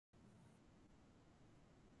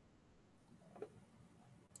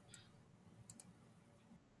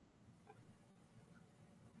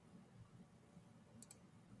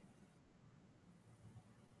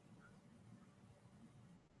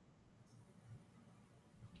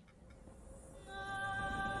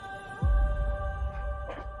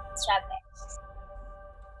struggles.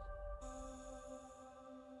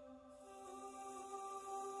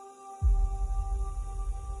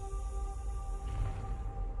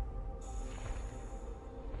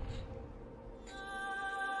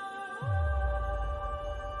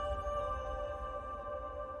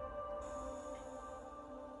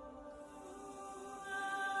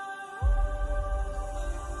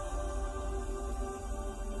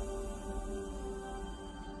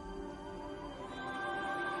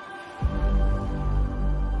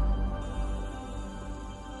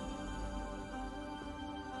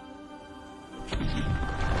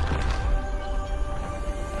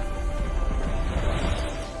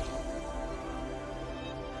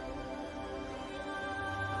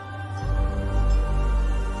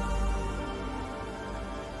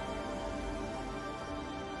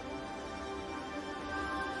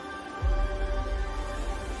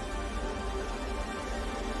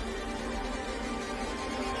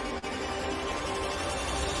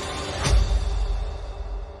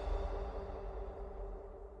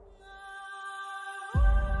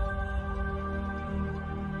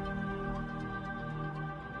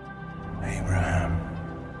 Abraham.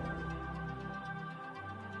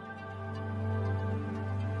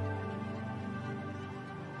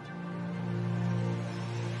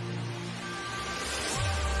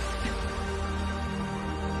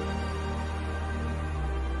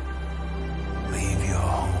 Leave your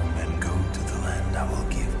home and go to the land I will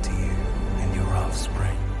give to you and your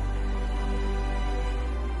offspring.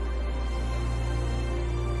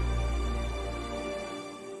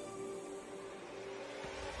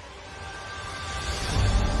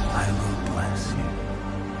 I will bless you.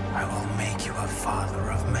 I will make you a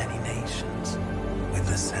father of many nations, with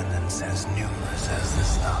descendants as numerous as the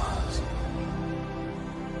stars.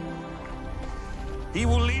 He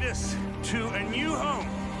will lead us to a new home.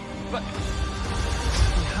 But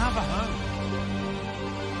we have a home.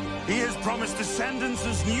 He has promised descendants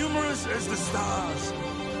as numerous as the stars.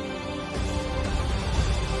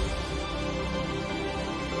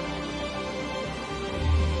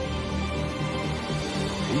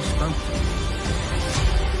 He spoke to me.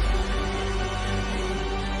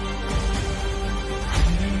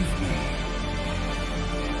 Believe me.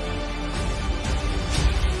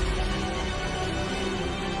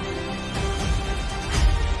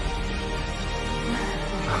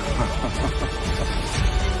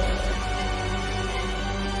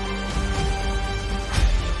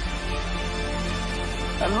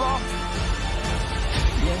 And Lot,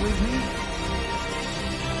 you're with me?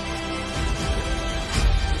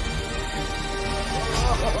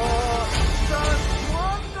 That's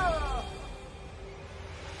wonder!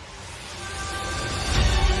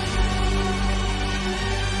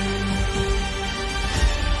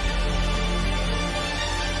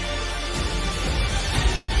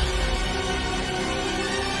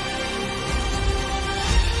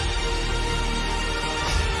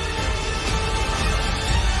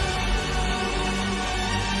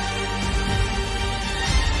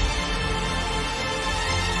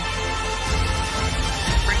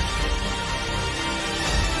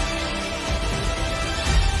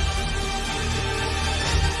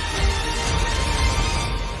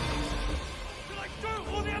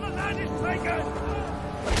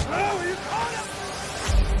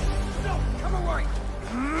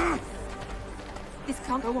 This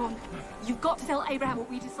can't go on. You've got to tell Abraham what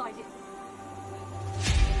we decided.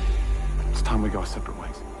 It's time we go our separate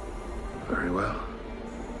ways. Very well.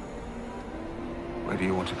 Where do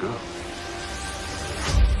you want to go?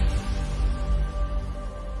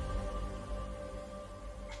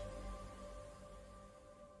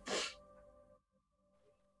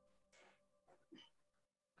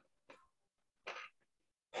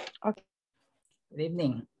 Good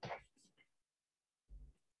evening.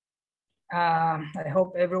 I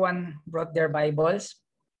hope everyone brought their Bibles.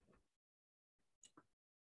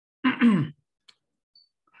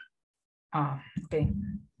 Okay.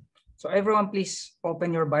 So everyone, please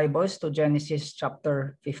open your Bibles to Genesis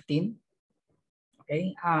chapter 15.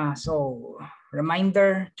 Okay. So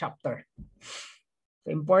reminder chapter.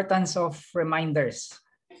 The importance of reminders.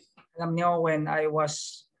 Alam nyo, when I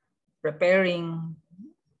was preparing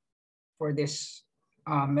for this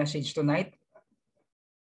message tonight,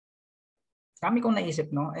 kami kong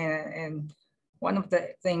naisip, no? And one of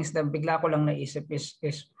the things that bigla ko lang naisip is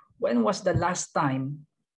when was the last time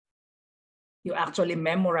you actually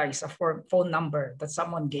memorize a phone number that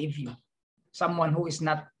someone gave you? Someone who is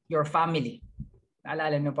not your family.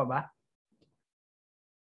 Naalala nyo pa ba?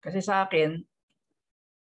 Kasi sa akin,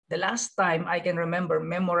 the last time I can remember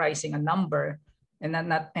memorizing a number and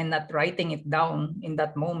not writing it down in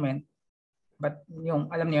that moment But yung,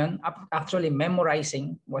 alam niyo yun, actually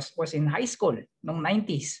memorizing was in high school, nung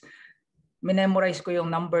 90s. Minemorize ko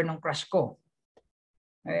yung number ng crush ko.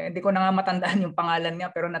 Hindi ko na nga matandaan yung pangalan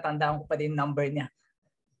niya, pero natandaan ko pa din yung number niya.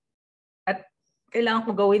 At kailangan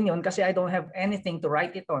ko gawin yun kasi I don't have anything to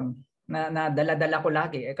write it on na dala-dala ko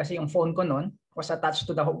lagi. Kasi yung phone ko noon was attached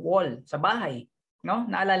to the wall sa bahay. No?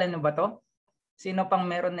 Naalala niyo ba to? Sino pang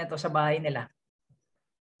meron nito sa bahay nila?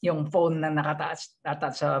 Yung phone na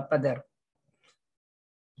nakata-attach sa pader.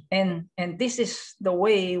 And this is the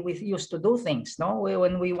way we used to do things. No?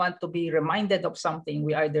 When we want to be reminded of something,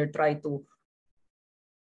 we either try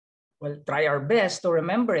our best to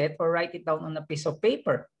remember it or write it down on a piece of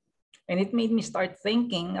paper. And it made me start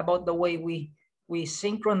thinking about the way we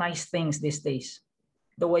synchronize things these days.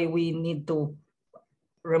 The way we need to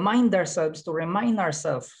remind ourselves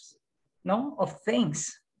no, of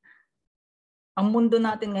things. Ang mundo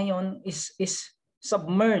natin ngayon is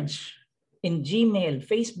submerged in Gmail,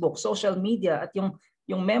 Facebook, social media, at yung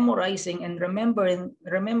memorizing and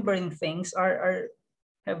remembering things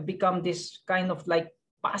have become this kind of like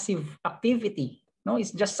passive activity. No,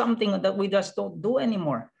 it's just something that we just don't do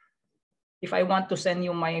anymore. If I want to send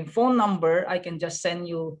you my phone number, I can just send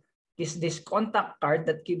you this contact card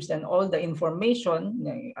that gives them all the information.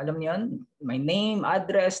 Alam niyo yan, my name,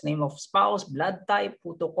 address, name of spouse, blood type,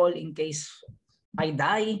 who to call in case I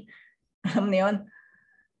die. Alam niyo yan.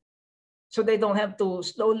 So they don't have to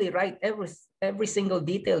slowly write every single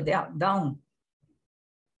detail down.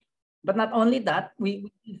 But not only that, we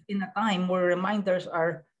live in a time where reminders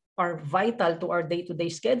are vital to our day-to-day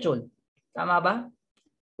schedule. Tama ba?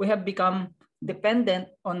 We have become dependent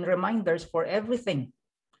on reminders for everything.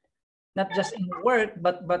 Not just in work,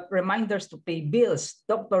 but reminders to pay bills,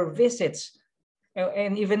 doctor visits.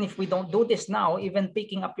 And even if we don't do this now, even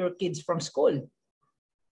picking up your kids from school.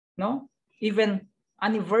 No? Even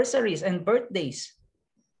anniversaries and birthdays.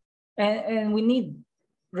 And we need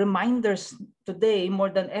reminders today more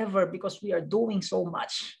than ever because we are doing so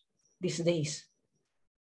much these days.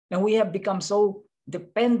 And we have become so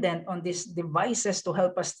dependent on these devices to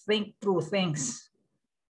help us think through things.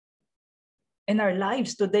 And our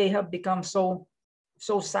lives today have become so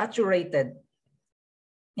saturated.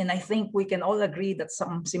 And I think we can all agree that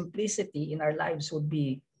some simplicity in our lives would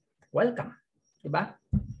be welcome. Diba?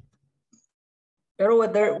 Pero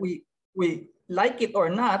whether we like it or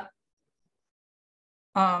not,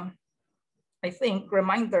 I think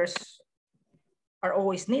reminders are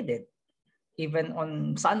always needed, even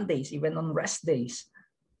on Sundays, even on rest days.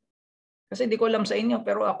 Kasi di ko alam sa inyo,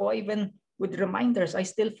 pero ako, even with reminders, I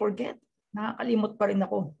still forget. Nakakalimot pa rin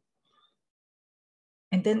ako.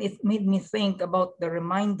 And then it made me think about the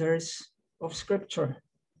reminders of Scripture.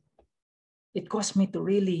 It caused me to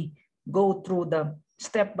really go through the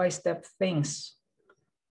step-by-step things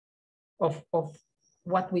of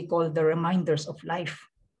what we call the reminders of life.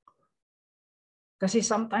 Kasi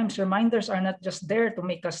sometimes reminders are not just there to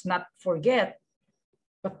make us not forget,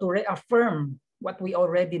 but to reaffirm what we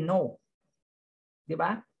already know.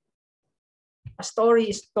 Diba? A story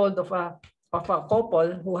is told of a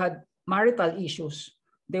couple who had marital issues.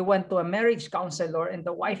 They went to a marriage counselor and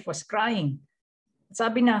the wife was crying.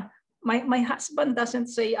 Sabi na, my husband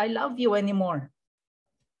doesn't say, I love you anymore.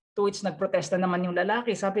 To which nagprotesta naman yung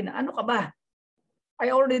lalaki. Sabi na, ano ka ba? I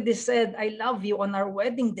already said, I love you on our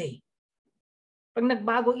wedding day. Pag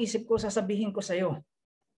nagbago isip ko, sasabihin ko sa'yo.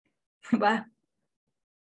 Diba?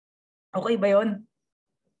 Okay ba yun?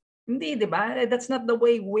 Hindi, diba? That's not the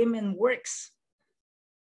way women works.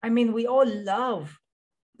 I mean, we all love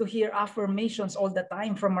to hear affirmations all the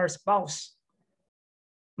time from our spouse.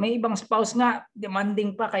 May ibang spouse nga,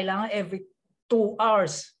 demanding pa, kailangan every 2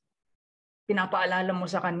 hours, pinapaalala mo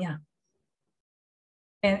sa kanya.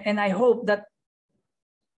 And I hope that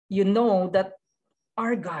you know that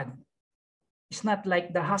our God is not like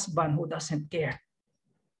the husband who doesn't care.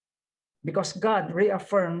 Because God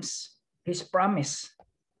reaffirms His promise.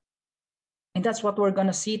 And that's what we're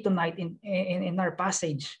going to see tonight in our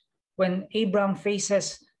passage. When Abraham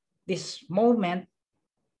faces this moment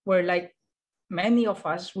where, like many of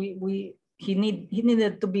us, he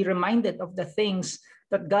needed to be reminded of the things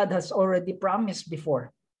that God has already promised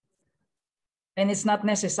before. And it's not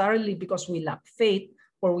necessarily because we lack faith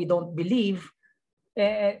or we don't believe,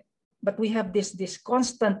 but we have this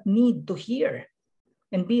constant need to hear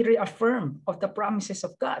and be reaffirmed of the promises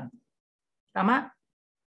of God. Tama?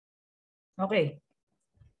 Okay.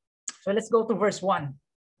 So let's go to verse 1.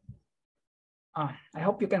 I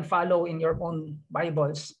hope you can follow in your own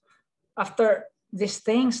Bibles. After these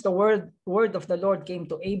things, the word of the Lord came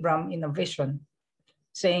to Abram in a vision,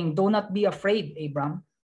 saying, "Do not be afraid, Abram.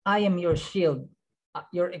 I am your shield,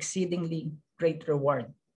 your exceedingly great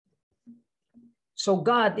reward. So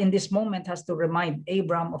God in this moment has to remind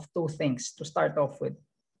Abram of two things to start off with.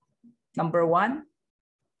 Number one,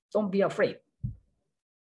 don't be afraid.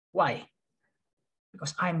 Why?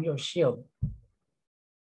 Because I'm your shield.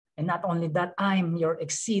 And not only that, I'm your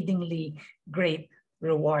exceedingly great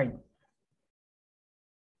reward.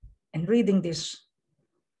 And reading this,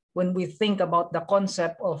 when we think about the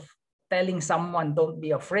concept of telling someone, don't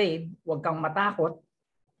be afraid, huwag kang matakot,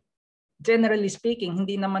 generally speaking,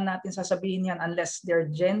 hindi naman natin sasabihin yan unless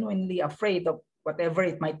they're genuinely afraid of whatever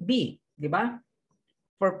it might be. Di ba?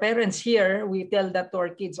 For parents here, we tell that to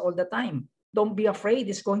our kids all the time. Don't be afraid,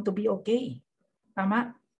 it's going to be okay.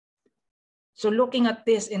 Tama? So looking at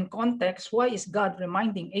this in context, why is God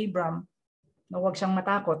reminding Abram na huwag siyang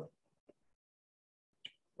matakot?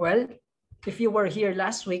 Well, if you were here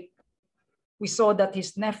last week, we saw that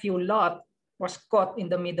his nephew Lot was caught in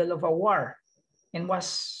the middle of a war and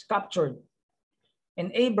was captured.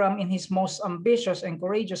 And Abram, in his most ambitious and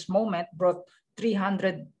courageous moment, brought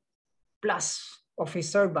 300 plus of his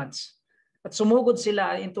servants. At sumugod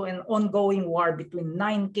sila into an ongoing war between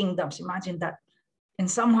 9 kingdoms. Imagine that. And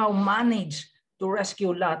somehow managed to rescue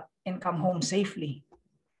Lot and come home safely.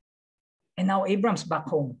 And now Abram's back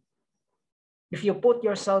home. If you put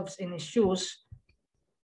yourselves in his shoes,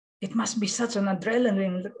 it must be such an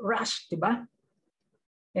adrenaline rush, diba?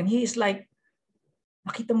 And he is like,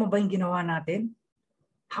 nakita mo ba yung ginawa natin?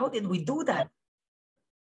 How did we do that?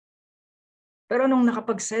 Pero nung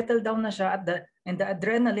nakapag-settle down na siya and the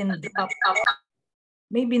adrenaline dropped,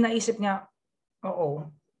 maybe naisip niya, oo,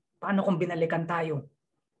 paano kung binalikan tayo?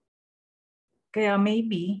 Kaya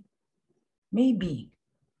maybe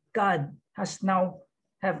God has now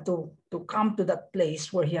have to come to that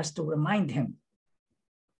place where he has to remind him,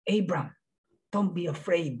 Abram, don't be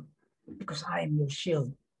afraid because I am your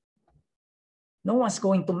shield. No one's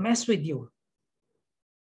going to mess with you.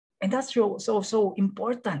 And that's so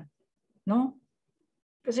important, no?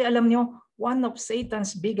 Kasi alam niyo, one of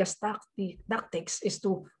Satan's biggest tactics is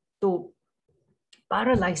to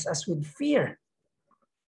paralyze us with fear.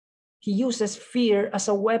 He uses fear as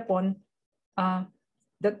a weapon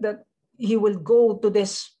that he will go to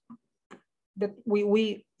this, that we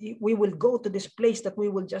will go to this place that we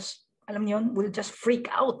will just, alam niyo, we'll just freak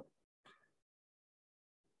out.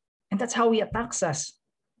 And that's how he attacks us.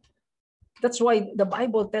 That's why the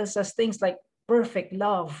Bible tells us things like perfect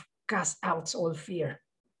love casts out all fear.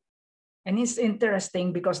 And it's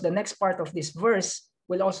interesting because the next part of this verse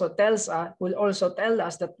will also tell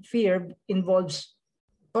us that fear involves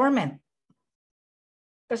torment.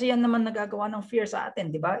 Kasi yan naman nagagawa ng fear sa atin,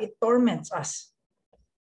 di ba? It torments us.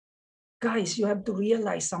 Guys, you have to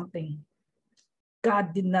realize something.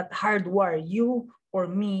 God did not hardwire you or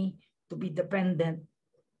me to be dependent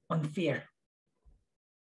on fear.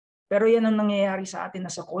 Pero yan ang nangyayari sa atin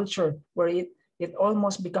as a culture where it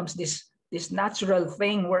almost becomes this natural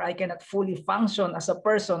thing where I cannot fully function as a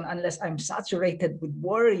person unless I'm saturated with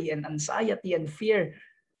worry and anxiety and fear.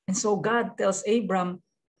 And so God tells Abram,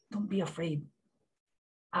 don't be afraid.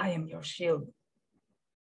 I am your shield.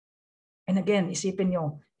 And again, isipin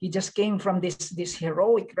nyo, he just came from this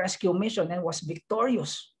heroic rescue mission and was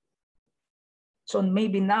victorious. So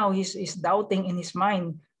maybe now he's doubting in his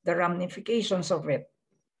mind the ramifications of it.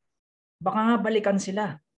 Baka nga balikan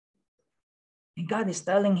sila. And God is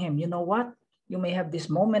telling him, you know what? You may have this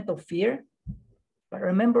moment of fear, but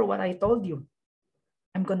remember what I told you.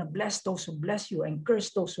 I'm going to bless those who bless you and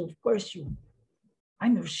curse those who curse you.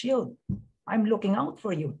 I'm your shield. I'm looking out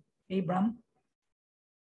for you, Abram.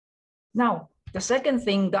 Now, the second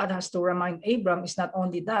thing God has to remind Abram is not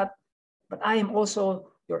only that, but I am also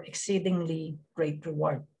your exceedingly great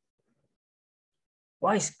reward.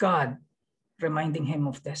 Why is God reminding him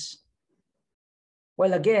of this?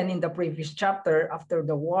 Well, again, in the previous chapter, after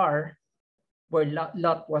the war, where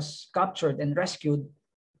Lot was captured and rescued,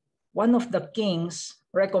 one of the kings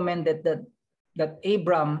recommended that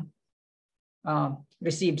Abram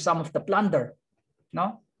receive some of the plunder,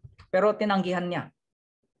 no? Pero tinanggihan niya.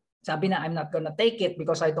 Sabi na, I'm not gonna take it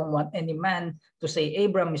because I don't want any man to say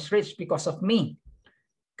Abram is rich because of me.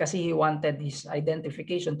 Kasi he wanted his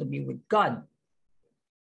identification to be with God.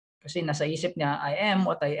 Kasi nasa isip niya, I am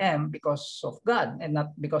what I am because of God and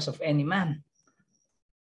not because of any man.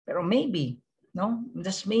 Pero maybe, no?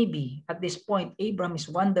 Just maybe, at this point, Abram is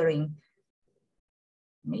wondering,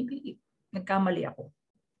 maybe nagkamali ako.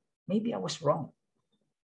 Maybe I was wrong.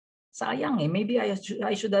 Sayang eh. Maybe I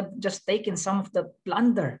should have just taken some of the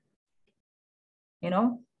plunder. You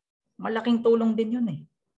know? Malaking tulong din yun eh.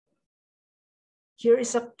 Here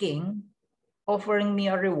is a king offering me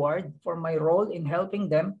a reward for my role in helping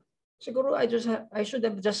them. Siguro I should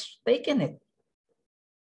have just taken it.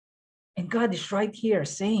 And God is right here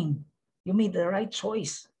saying, you made the right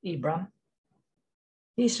choice, Abram.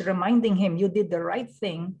 He's reminding him, you did the right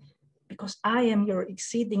thing because I am your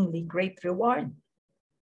exceedingly great reward.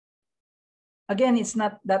 Again, it's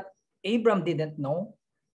not that Abram didn't know,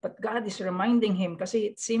 but God is reminding him kasi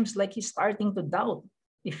it seems like he's starting to doubt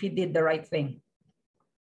if he did the right thing.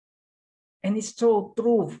 And it's so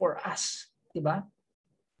true for us, diba?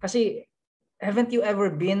 Kasi haven't you ever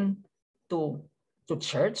been to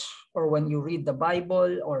church, or when you read the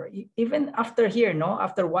Bible, or even after here, no,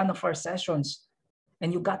 after one of our sessions,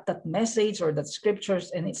 and you got that message or that scriptures,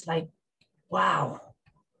 and it's like, wow,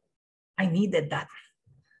 I needed that.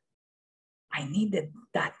 I needed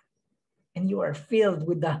that. And you are filled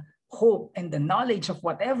with the hope and the knowledge of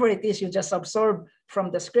whatever it is you just absorb from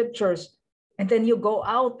the scriptures. And then you go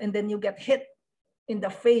out and then you get hit in the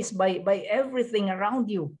face by everything around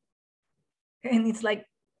you. And it's like,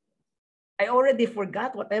 I already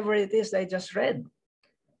forgot whatever it is I just read.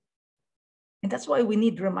 And that's why we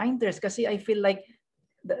need reminders. Kasi I feel like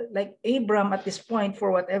Abram at this point, for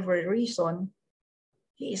whatever reason,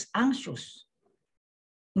 he is anxious.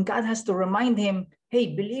 And God has to remind him,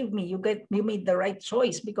 hey, believe me, you made the right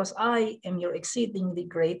choice because I am your exceedingly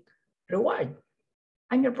great reward.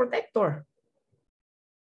 I'm your protector.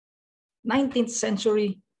 19th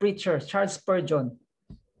century preacher, Charles Spurgeon,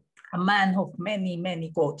 a man of many, many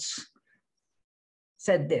quotes,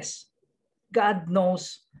 said this: God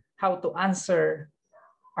knows how to answer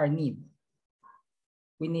our need.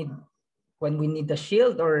 When we need a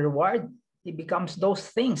shield or a reward, he becomes those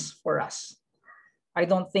things for us. I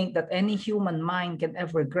don't think that any human mind can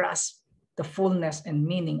ever grasp the fullness and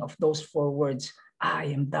meaning of those 4 words,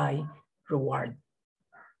 I am thy reward.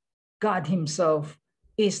 God himself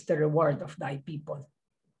is the reward of thy people,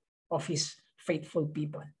 of his faithful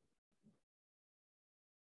people.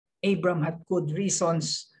 Abram had good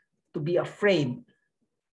reasons to be afraid,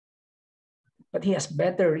 but he has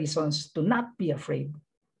better reasons to not be afraid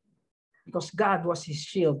because God was his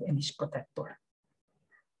shield and his protector.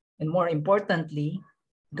 And more importantly,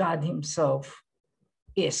 God himself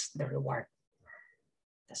is the reward.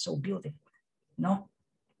 That's so beautiful, no?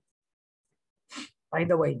 By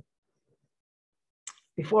the way,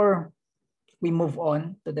 before we move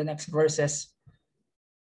on to the next verses,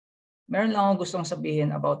 meron lang akong gustong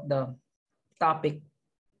sabihin about the topic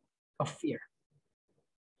of fear.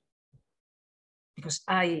 Because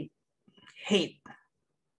I hate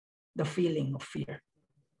the feeling of fear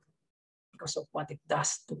because of what it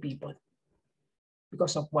does to people,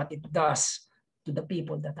 because of what it does to the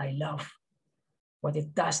people that I love, what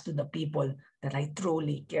it does to the people that I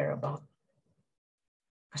truly care about.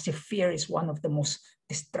 Kasi fear is one of the most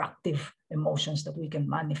destructive emotions that we can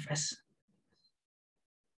manifest.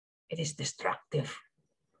 It is destructive.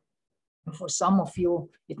 And for some of you,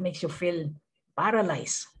 it makes you feel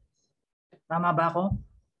paralyzed. Tama ba ako?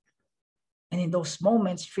 And in those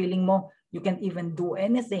moments, feeling mo, you can't even do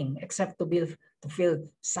anything except to feel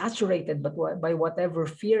saturated by whatever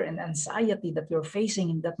fear and anxiety that you're facing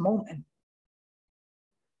in that moment.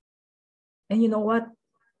 And you know what?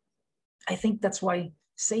 I think that's why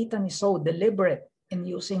Satan is so deliberate in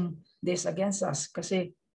using this against us.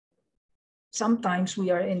 Kasi sometimes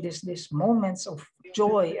we are in these moments of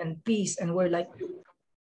joy and peace, and we're like,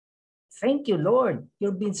 thank you, Lord.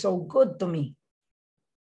 You've been so good to me.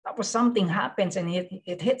 Tapos something happens and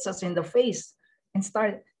it hits us in the face, and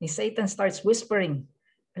Satan starts whispering,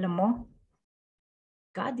 alam mo,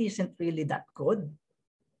 God isn't really that good.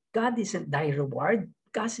 God isn't thy reward.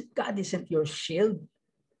 God isn't your shield.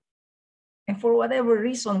 And for whatever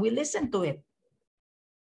reason, we listen to it.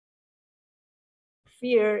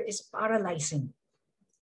 Fear is paralyzing.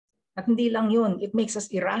 At hindi lang yun, it makes us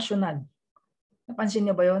irrational. Napansin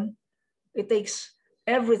niyo ba yun? It takes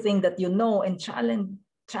everything that you know and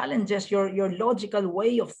challenges your logical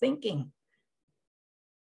way of thinking.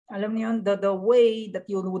 Alam niyo yun, the way that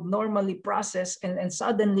you would normally process, and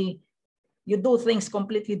suddenly you do things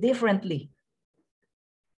completely differently.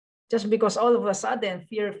 Just because all of a sudden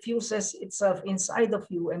fear fuses itself inside of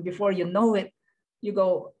you, and before you know it, you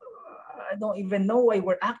go, I don't even know why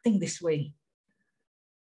we're acting this way.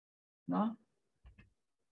 No?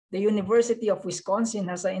 The University of Wisconsin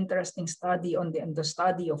has an interesting study on the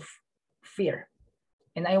study of fear.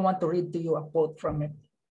 And I want to read to you a quote from it.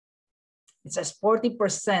 It says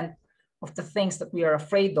 40% of the things that we are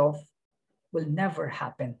afraid of will never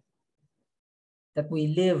happen. That we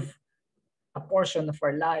live a portion of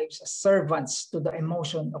our lives as servants to the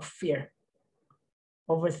emotion of fear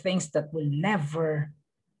over things that will never,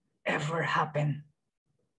 ever happen.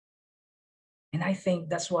 And I think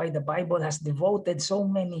that's why the Bible has devoted so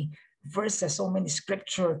many verses, so many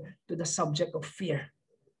scripture to the subject of fear,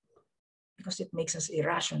 because it makes us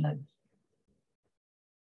irrational.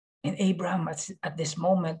 And Abraham at this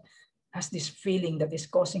moment has this feeling that is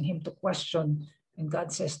causing him to question. And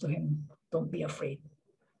God says to him, don't be afraid,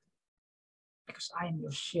 because I am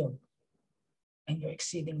your shield and your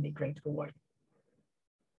exceedingly great reward.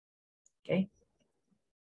 Okay.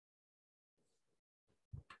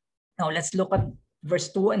 Now let's look at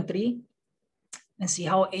verse 2 and 3 and see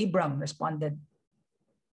how Abram responded.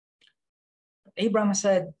 Abram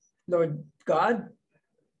said, Lord God,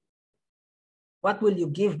 what will you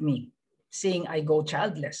give me, seeing I go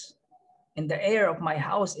childless? And the heir of my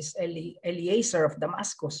house is Eliezer of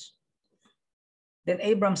Damascus. Then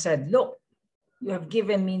Abram said, look, you have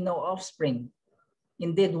given me no offspring.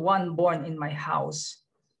 Indeed, one born in my house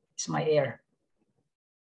is my heir.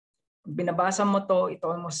 Binabasa mo to, it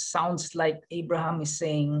almost sounds like Abraham is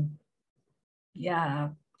saying, yeah,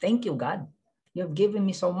 thank you, God. You have given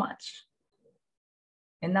me so much.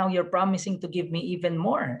 And now you're promising to give me even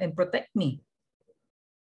more and protect me.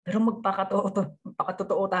 Pero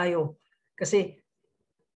magpakatotoo tayo. Kasi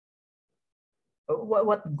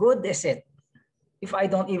what good is it if I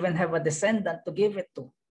don't even have a descendant to give it to?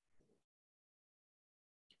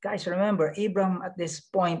 Guys, remember, Abraham at this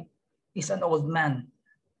point is an old man.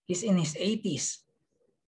 He's in his 80s.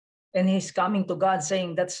 And he's coming to God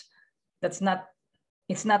saying, it's not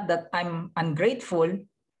that I'm ungrateful.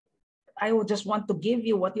 I would just want to give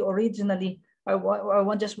you what you originally,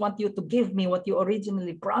 just want you to give me what you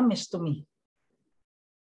originally promised to me.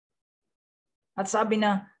 At sabi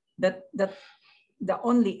na that the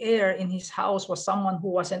only heir in his house was someone who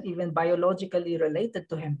wasn't even biologically related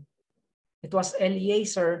to him. It was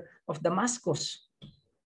Eliezer of Damascus.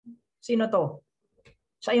 Sino to?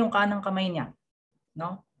 Siya yung kanang kamay niya.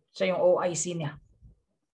 No? Siya yung OIC niya.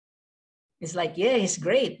 It's like, yeah, he's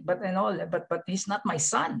great, but he's not my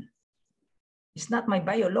son. He's not my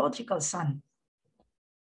biological son.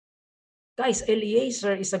 Guys,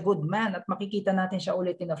 Eliezer is a good man at makikita natin siya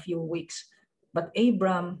ulit in a few weeks. But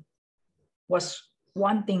Abram was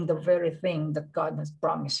wanting the very thing that God has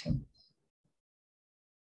promised him.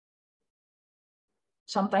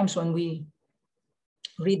 Sometimes when we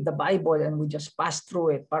read the Bible and we just pass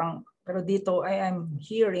through it, pero dito I am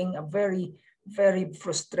hearing a very, very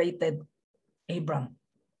frustrated Abram.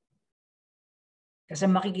 Kasi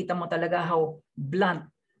makikita mo talaga how blunt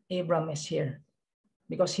Abram is here.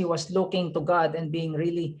 Because he was looking to God and being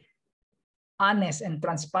really honest and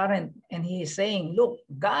transparent. And he is saying, look,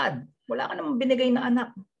 God, wala ka namang binigay na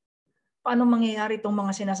anak. Paano mangyayari itong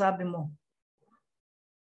mga sinasabi mo?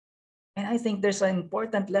 And I think there's an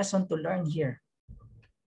important lesson to learn here.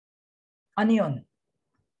 Ano yun?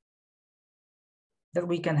 That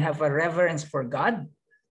we can have a reverence for God.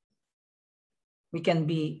 We can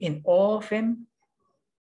be in awe of Him.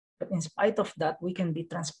 But in spite of that, we can be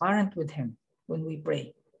transparent with Him when we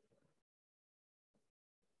pray.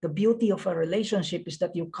 The beauty of a relationship is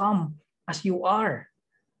that you come as you are.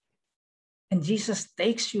 And Jesus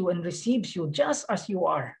takes you and receives you just as you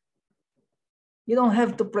are. You don't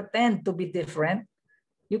have to pretend to be different.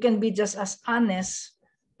 You can be just as honest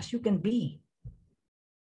as you can be.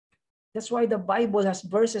 That's why the Bible has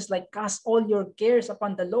verses like, cast all your cares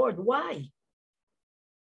upon the Lord. Why?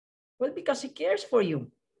 Well, because He cares for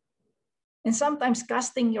you. And sometimes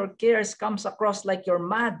casting your cares comes across like you're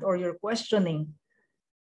mad or you're questioning.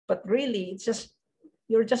 But really,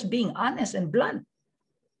 you're just being honest and blunt.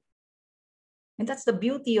 And that's the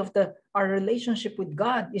beauty of our relationship with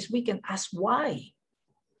God, is we can ask why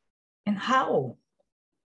and how.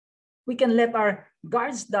 We can let our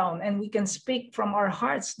guards down and we can speak from our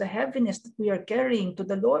hearts the heaviness that we are carrying to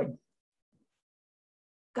the Lord.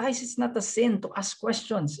 Guys, it's not a sin to ask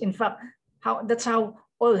questions. In fact, that's how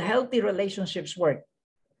all healthy relationships work.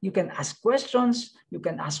 You can ask questions, you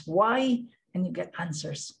can ask why, and you get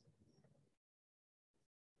answers.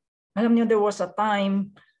 Alam niyo, there was a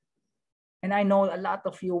time, and I know a lot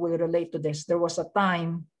of you will relate to this. There was a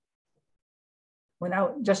time when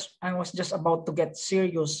I was just about to get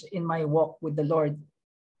serious in my walk with the Lord.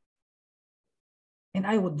 And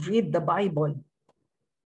I would read the Bible.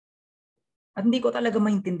 At hindi ko talaga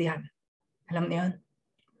maintindihan. Alam niyo yun?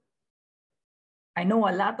 I know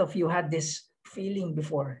a lot of you had this feeling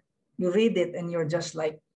before. You read it and you're just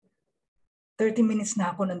like, 30 minutes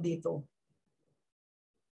na ako nandito.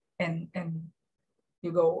 And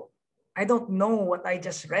you go, I don't know what I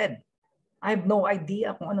just read. I have no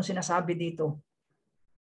idea kung ano sinasabi dito.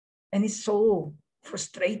 And it's so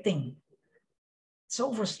frustrating.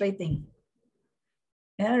 So frustrating.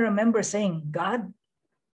 And I remember saying, God,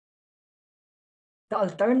 the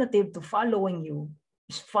alternative to following you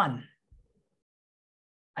is fun.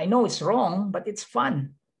 I know it's wrong, but it's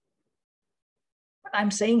fun. But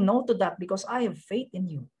I'm saying no to that because I have faith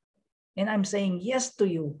in you. And I'm saying yes to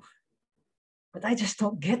you. But I just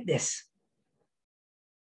don't get this.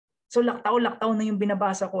 So laktaw-laktaw na yung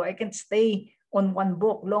binabasa ko. I can't stay on one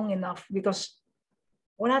book long enough because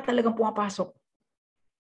wala talagang pumapasok.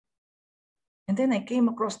 And then I came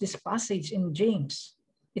across this passage in James.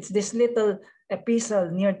 It's this little epistle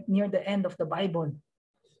near the end of the Bible.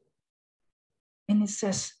 And it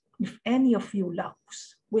says, if any of you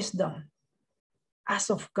lacks wisdom, ask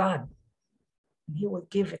of God, and He will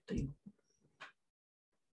give it to you.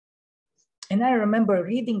 And I remember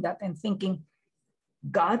reading that and thinking,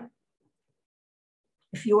 God,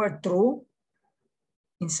 if you are true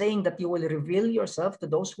in saying that you will reveal yourself to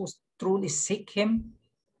those who truly seek Him,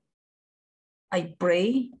 I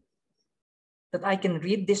pray that I can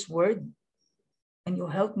read this word and you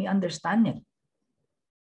help me understand it.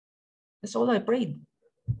 That's all I prayed.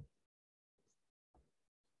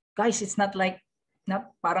 Guys, it's not like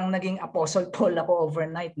parang naging Apostle Paul ako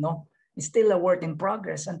overnight, no? It's still a work in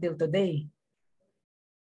progress until today.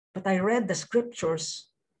 But I read the scriptures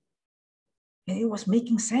and it was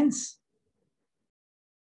making sense.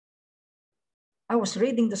 I was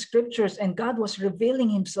reading the scriptures and God was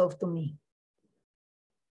revealing Himself to me.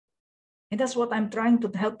 And that's what I'm trying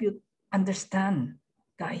to help you understand,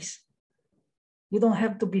 guys. You don't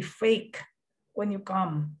have to be fake when you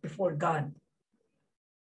come before God.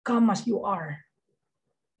 Come as you are.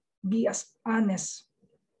 Be as honest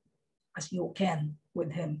as you can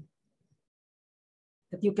with Him.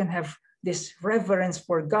 That you can have this reverence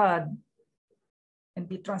for God and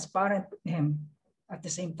be transparent with Him at the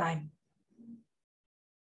same time.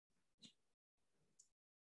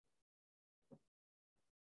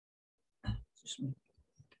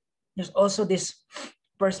 There's also this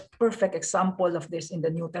perfect example of this in the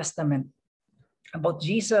New Testament about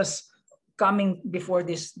Jesus coming before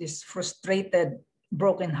this frustrated,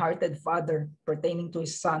 broken-hearted father pertaining to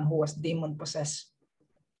his son who was demon-possessed.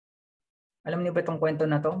 Alam niyo ba itong kwento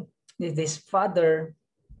na to? This father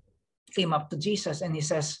came up to Jesus and he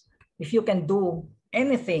says, if you can do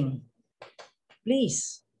anything,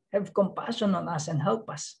 please have compassion on us and help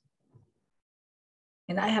us.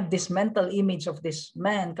 And I have this mental image of this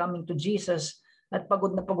man coming to Jesus at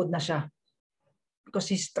pagod na siya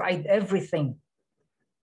because he's tried everything.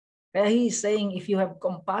 Kaya he's saying, if you have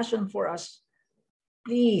compassion for us,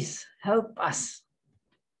 please help us.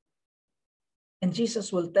 And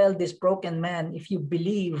Jesus will tell this broken man, if you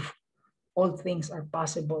believe, all things are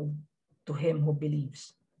possible to him who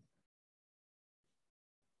believes.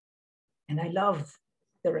 And I love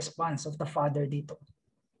the response of the father dito.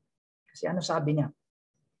 Kasi ano sabi niya?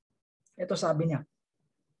 Ito sabi niya,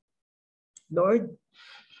 Lord,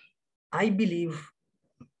 I believe,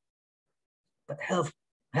 but help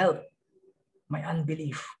my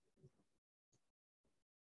unbelief.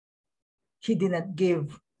 He didn't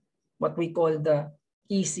give what we call the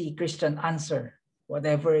easy Christian answer.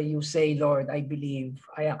 Whatever you say, Lord, I believe,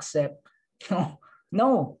 I accept.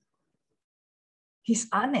 No. He's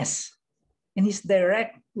honest and he's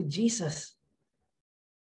direct with Jesus.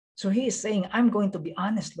 So he is saying, I'm going to be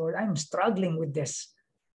honest, Lord. I'm struggling with this.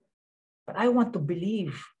 But I want to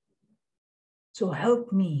believe. So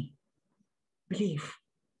help me believe.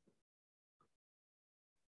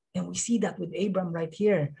 And we see that with Abram right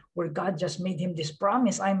here, where God just made him this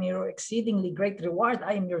promise. I'm your exceedingly great reward.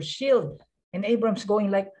 I am your shield. And Abram's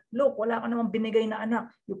going like, look, wala ka namang binigay na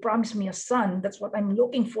anak. You promised me a son. That's what I'm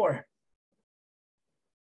looking for.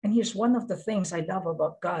 And here's one of the things I love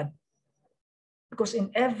about God. Because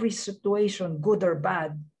in every situation, good or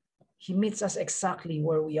bad, He meets us exactly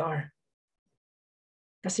where we are.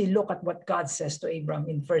 Kasi look at what God says to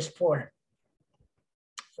Abram in verse 4.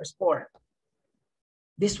 Verse 4.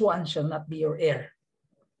 This one shall not be your heir,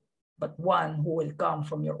 but one who will come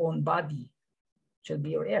from your own body shall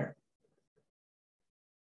be your heir.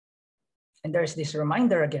 And there's this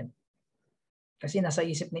reminder again. Kasi nasa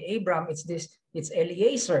isip ni Abram, it's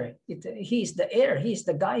Eliezer. He is the heir. He is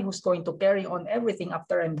the guy who's going to carry on everything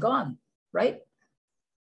after I'm gone, right?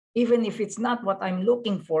 Even if it's not what I'm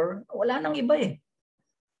looking for, wala nang iba eh.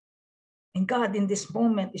 And God in this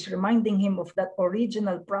moment is reminding him of that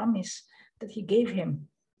original promise that He gave him.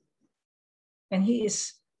 And He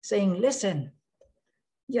is saying, listen,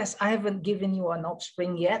 yes, I haven't given you an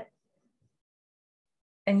offspring yet.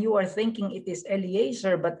 And you are thinking it is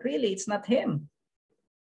Eliezer, but really it's not him.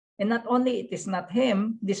 And not only it is not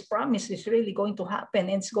him, this promise is really going to happen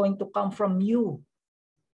and it's going to come from you.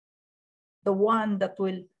 The one that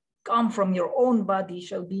will come from your own body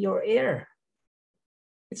shall be your heir.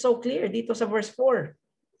 It's so clear dito sa verse 4.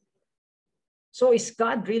 So is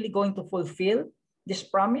God really going to fulfill this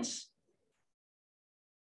promise?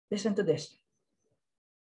 Listen to this.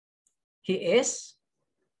 He is,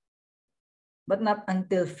 but not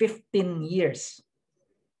until 15 years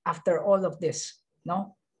after all of this,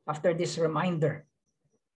 no? After this reminder.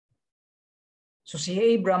 So si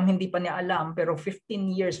Abram, hindi pa niya alam, pero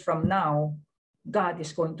 15 years from now, God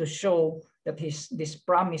is going to show that this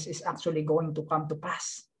promise is actually going to come to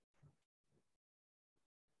pass.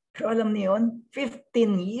 Pero alam niyo yun,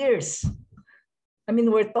 15 years. I mean,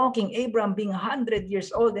 we're talking Abram being 100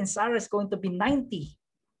 years old and Sarah is going to be 90.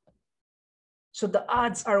 So the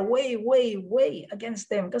odds are way, way, way against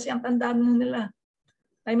them kasi ang tanda na nila.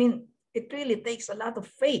 I mean, it really takes a lot of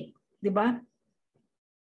faith, di ba?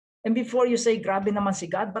 And before you say, grabe naman si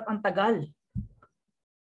God, but ang tagal?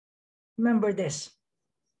 Remember this.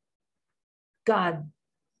 God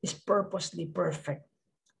is purposely perfect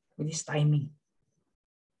with His timing.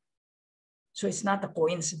 So it's not a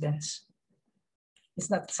coincidence.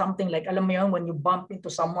 It's not something like, alam mo yun, when you bump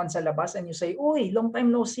into someone sa labas and you say, uy, long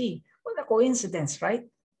time no see. What a coincidence, right?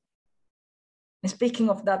 And speaking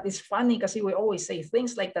of that, it's funny kasi we always say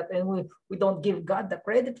things like that and we don't give God the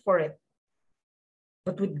credit for it.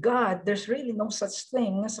 But with God, there's really no such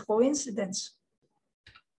thing as a coincidence.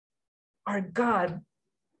 Our God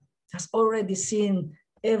has already seen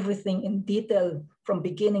everything in detail from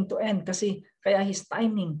beginning to end kasi kaya His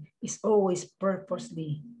timing is always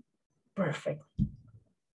purposely perfect.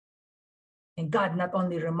 And God not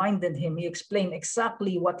only reminded him, He explained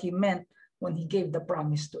exactly what He meant when He gave the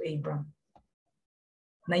promise to Abram.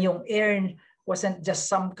 Na yung heir wasn't just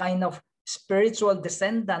some kind of spiritual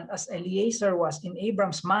descendant as Eliezer was in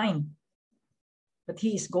Abram's mind, but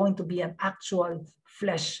he is going to be an actual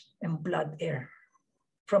flesh and blood heir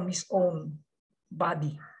from his own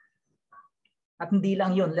body. At hindi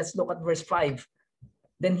lang yun, let's look at verse 5.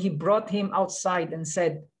 Then he brought him outside and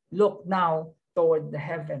said, look now toward the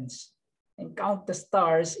heavens and count the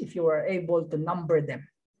stars if you are able to number them.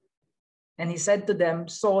 And he said to them,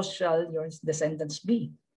 so shall your descendants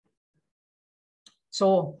be.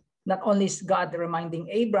 So not only is God reminding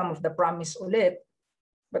Abram of the promise ulit,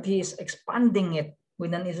 but He is expanding it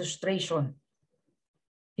with an illustration.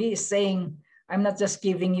 He is saying, I'm not just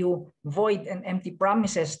giving you void and empty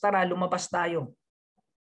promises. Tara, lumabas tayo.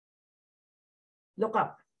 Look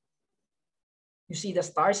up. You see the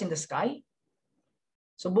stars in the sky?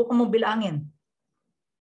 Subukan mo bilangin.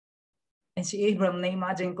 And si Abram,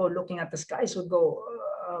 na-imagine ko looking at the skies would go,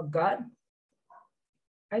 God,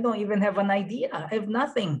 I don't even have an idea. I have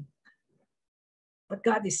nothing. But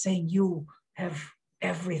God is saying, you have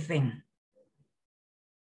everything.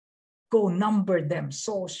 Go number them,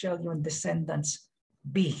 so shall your descendants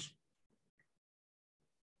be.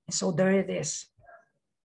 And so there it is,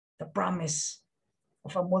 the promise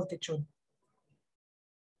of a multitude.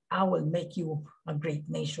 I will make you a great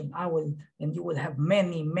nation. And you will have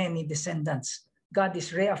many, many descendants. God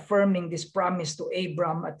is reaffirming this promise to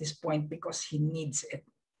Abram at this point because He needs it.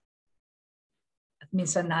 At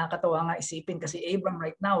minsan nakakatawa nga isipin kasi Abram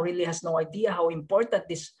right now really has no idea how important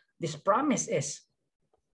this promise is.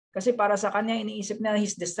 Kasi para sa kanya, iniisip na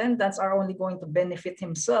his descendants are only going to benefit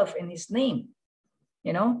himself and his name.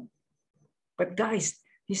 You know? But guys,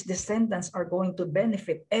 his descendants are going to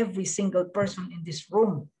benefit every single person in this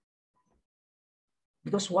room.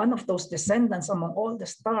 Because one of those descendants among all the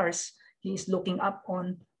stars he is looking up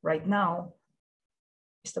on right now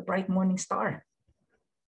is the bright morning star.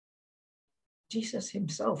 Jesus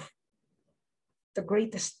Himself, the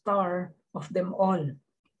greatest star of them all,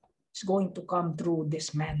 is going to come through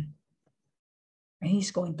this man. And He's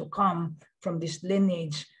going to come from this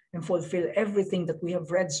lineage and fulfill everything that we have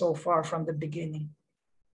read so far from the beginning.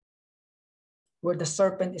 Where the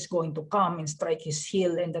serpent is going to come and strike his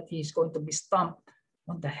heel and that he is going to be stomped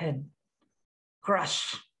on the head,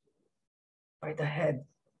 crushed by the head,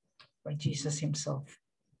 by Jesus Himself,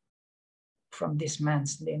 from this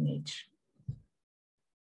man's lineage.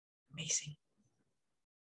 Amazing.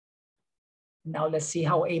 Now let's see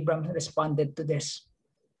how Abram responded to this.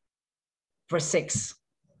 Verse 6.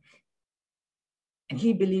 And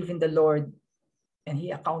he believed in the Lord, and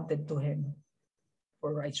He accounted to him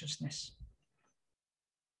for righteousness.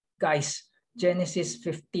 Guys, Genesis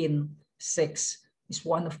 15:6 is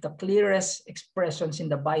one of the clearest expressions in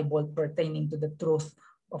the Bible pertaining to the truth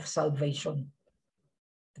of salvation.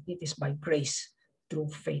 That it is by grace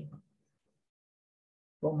through faith.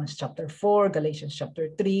 Romans chapter 4, Galatians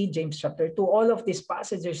chapter 3, James chapter 2, all of these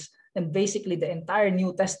passages and basically the entire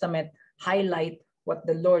New Testament highlight what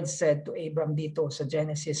the Lord said to Abram dito sa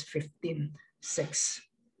Genesis 15:6.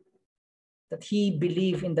 That he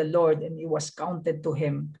believed in the Lord and it was counted to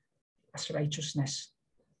him as righteousness.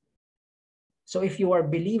 So if you are a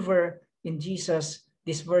believer in Jesus,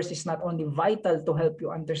 this verse is not only vital to help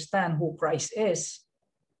you understand who Christ is,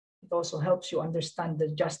 it also helps you understand the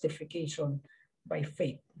justification by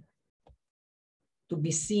faith. To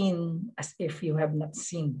be seen as if you have not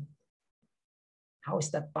sinned. How is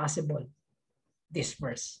that possible? This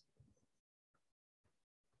verse.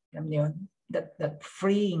 That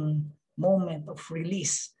freeing moment of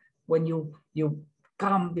release when you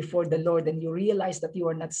come before the Lord and you realize that you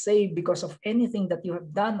are not saved because of anything that you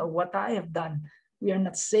have done or what I have done. We are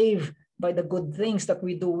not saved by the good things that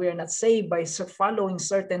we do. We are not saved by following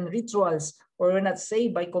certain rituals, or we're not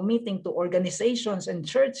saved by committing to organizations and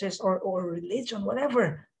churches or religion,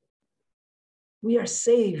 whatever. We are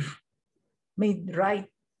saved, made right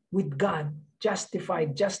with God,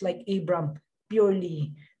 justified, just like Abraham,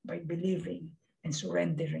 purely by believing and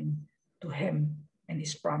surrendering to him and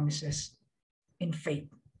his promises in faith.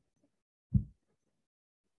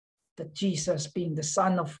 That Jesus, being the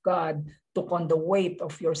Son of God, took on the weight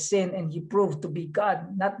of your sin, and he proved to be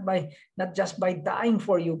God, not just by dying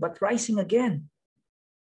for you, but rising again.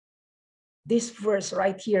 This verse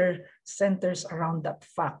right here centers around that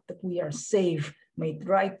fact that we are saved, made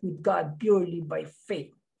right with God purely by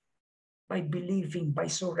faith, by believing, by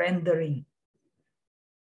surrendering.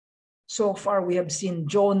 So far, we have seen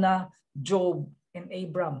Jonah, Job, and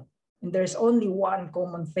Abraham. And there's only one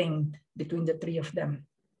common thing between the three of them.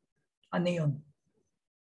 Ano yun?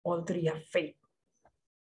 All three have faith.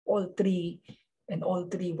 All three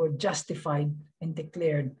were justified and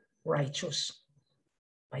declared righteous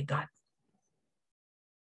by God.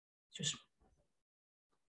 Just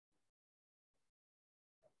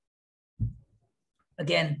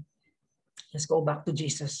again, let's go back to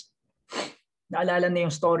Jesus. Naalala na yung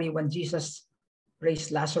story when Jesus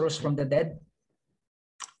raised Lazarus from the dead?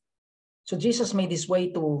 So Jesus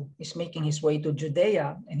is making his way to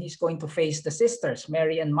Judea, and he's going to face the sisters,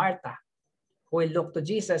 Mary and Martha, who will look to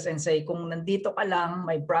Jesus and say, kung nandito ka lang,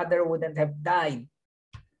 my brother wouldn't have died.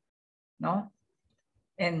 No?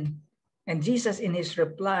 And Jesus in his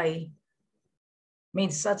reply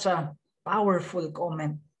made such a powerful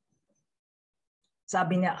comment.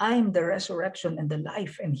 Sabi niya, I am the resurrection and the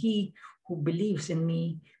life, and he who believes in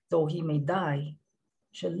me, though he may die,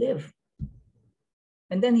 shall live.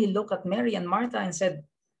 And then he looked at Mary and Martha and said,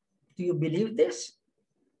 do you believe this?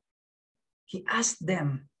 He asked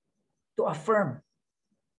them to affirm,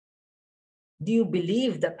 do you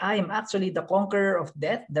believe that I am actually the conqueror of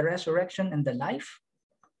death, the resurrection, and the life?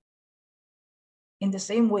 In the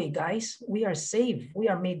same way, guys, we are saved. We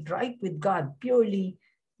are made right with God purely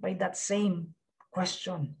by that same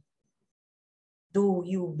question. Do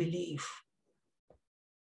you believe?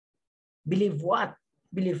 Believe what?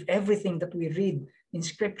 Believe everything that we read in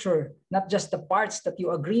Scripture, not just the parts that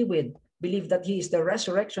you agree with. Believe that he is the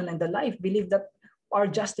resurrection and the life. Believe that our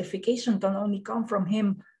justification can only come from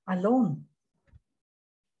him alone.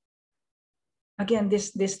 Again,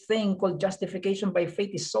 this thing called justification by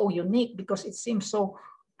faith is so unique because it seems so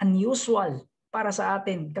unusual para sa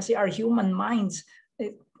atin. Kasi our human minds,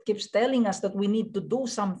 it keeps telling us that we need to do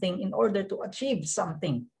something in order to achieve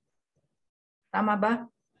something. Tama ba?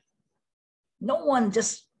 No one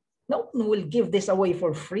will give this away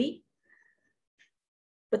for free.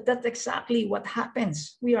 But that's exactly what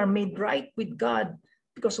happens. We are made right with God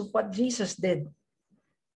because of what Jesus did.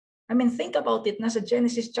 I mean, think about it. Nasa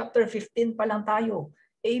Genesis chapter 15 pa lang tayo.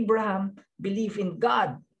 Abraham believed in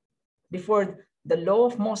God before the law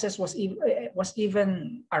of Moses was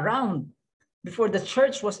even around, before the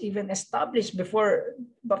church was even established, before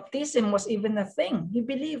baptism was even a thing. He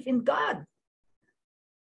believed in God.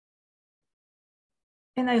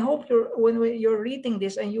 And I hope when you're reading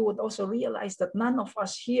this, and you would also realize that none of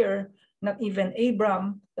us here, not even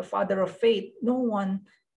Abraham, the father of faith, no one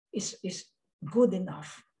is good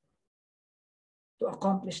enough to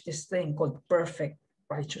accomplish this thing called perfect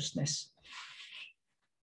righteousness.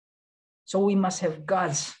 So we must have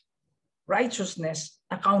God's righteousness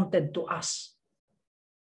accounted to us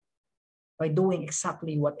by doing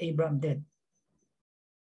exactly what Abraham did.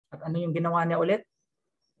 At ano yung ginawa niya ulit?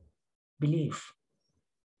 Believe.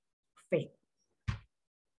 Faith.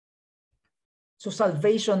 So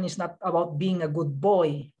salvation is not about being a good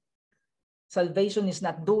boy. Salvation is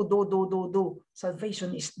not do.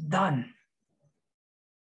 Salvation is done.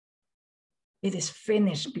 It is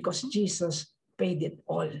finished because Jesus paid it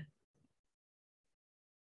all.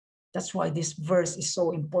 That's why this verse is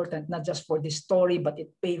so important, not just for this story, but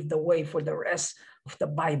it paved the way for the rest of the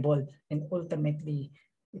Bible, and ultimately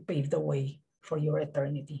it paved the way for your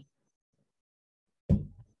eternity.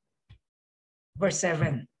 Verse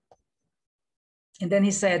 7. And then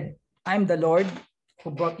he said, I'm the Lord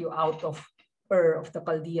who brought you out of Ur of the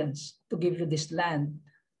Chaldeans to give you this land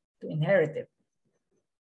to inherit it.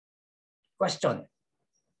 Question.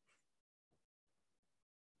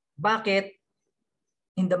 Bakit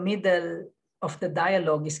in the middle of the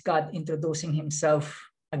dialogue is God introducing himself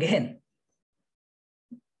again?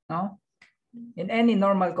 No? In any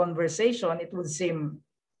normal conversation, it would seem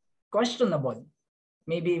questionable,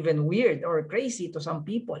 maybe even weird or crazy to some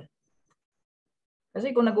people.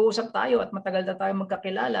 Kasi kung nag-uusap tayo at matagal na tayo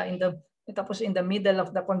magkakilala, tapos in the middle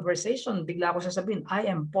of the conversation, bigla ako sasabihin, I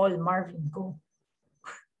am Paul Marvin Go.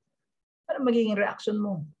 Ano magiging reaction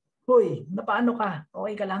mo? Hoy, paano ka?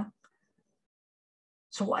 Okay ka lang?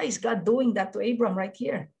 So why is God doing that to Abram right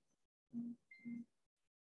here?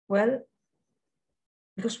 Well,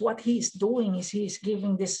 because what he is doing is he is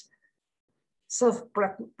giving this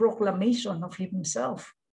self-proclamation of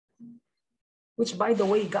himself, which, by the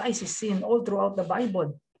way, guys, is seen all throughout the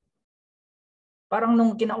Bible. Parang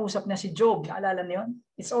nung kinausap niya si Job, naalala niyo yun?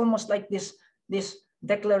 It's almost like this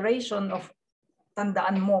declaration of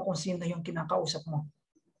tandaan mo kung sino yung kinakausap mo.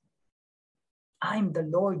 I'm the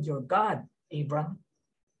Lord your God, Abram.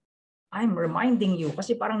 I'm reminding you,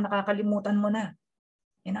 kasi parang nakakalimutan mo na.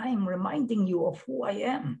 And I am reminding you of who I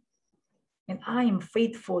am. And I am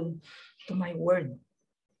faithful to my word.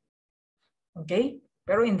 Okay?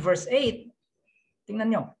 Pero in verse 8,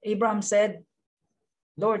 tingnan nyo, Abraham said,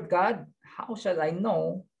 Lord God, how shall I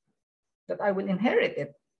know that I will inherit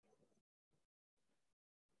it?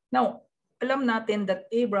 Now, alam natin that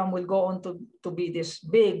Abraham will go on to be this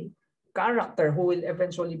big character who will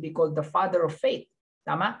eventually be called the father of faith.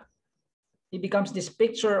 Tama? He becomes this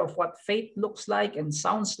picture of what faith looks like and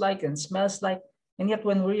sounds like and smells like. And yet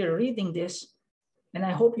when we're reading this, and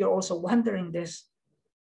I hope you're also wondering this,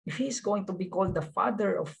 if he's going to be called the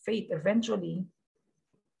father of faith eventually,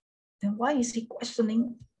 then why is he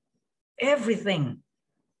questioning everything?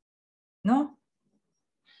 No?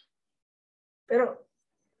 Pero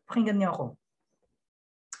pakinggan niyo ako.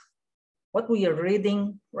 What we are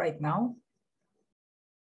reading right now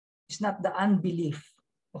is not the unbelief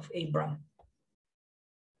of Abraham.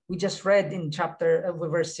 We just read in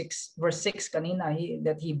verse 6 kanina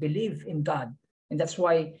that he believed in God. And that's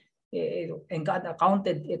why, and God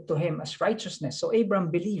accounted it to him as righteousness. So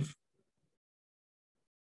Abraham believed.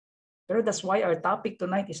 Pero that's why our topic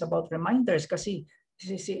tonight is about reminders. Kasi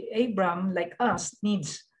si Abraham, like us,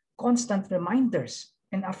 needs constant reminders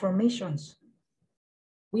and affirmations.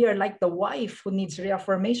 We are like the wife who needs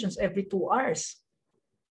reaffirmations every 2 hours.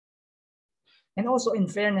 And also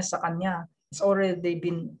in fairness sa kanya, it's already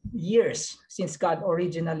been years since God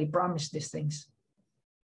originally promised these things.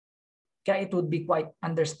 Kaya it would be quite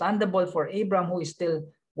understandable for Abraham, who is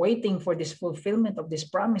still waiting for this fulfillment of these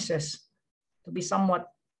promises, to be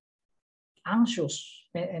somewhat anxious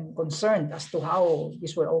and concerned as to how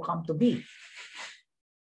this will all come to be.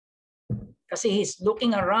 Kasi he's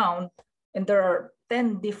looking around and there are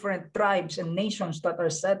 10 different tribes and nations that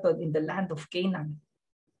are settled in the land of Canaan.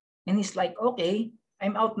 And he's like, okay,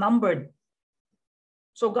 I'm outnumbered.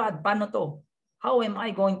 So God, paano to? How am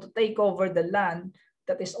I going to take over the land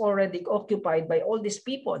that is already occupied by all these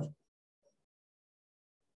people?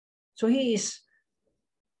 So he is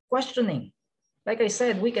questioning. Like I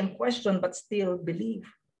said, we can question but still believe.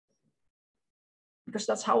 Because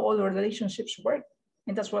that's how all relationships work.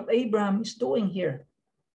 And that's what Abraham is doing here.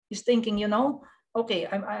 He's thinking, okay,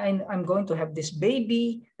 I'm going to have this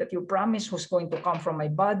baby that you promised who's going to come from my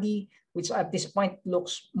body, which at this point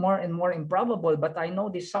looks more and more improbable, but I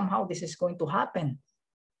know somehow this is going to happen.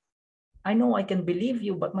 I know I can believe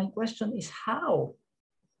you, but my question is how?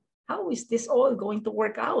 How is this all going to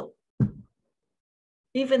work out?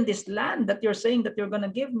 Even this land that you're saying that you're going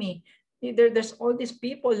to give me, there's all these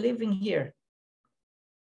people living here.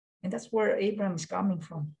 And that's where Abraham is coming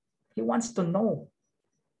from. He wants to know.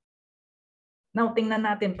 Now, tingnan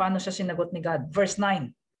natin paano siya sinagot ni God. Verse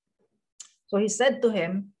 9. So he said to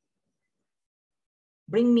him,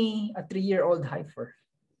 bring me a 3-year-old heifer,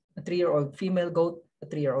 a 3-year-old female goat, a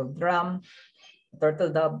 3-year-old ram, a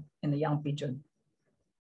turtle dove, and a young pigeon.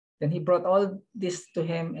 Then he brought all this to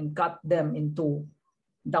him and cut them in 2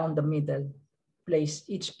 down the middle, placed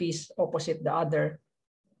each piece opposite the other,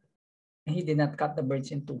 and he did not cut the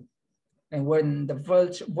birds in 2. And when the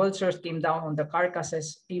vultures came down on the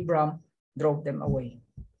carcasses, Abraham drove them away.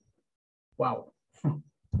 Wow.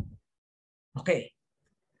 Okay.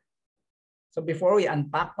 So before we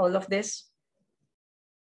unpack all of this,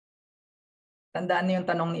 tandaan niyo yung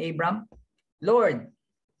tanong ni Abraham, Lord,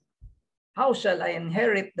 how shall I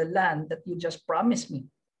inherit the land that you just promised me?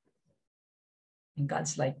 And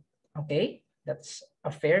God's like, okay, that's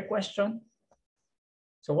a fair question.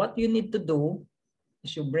 So what you need to do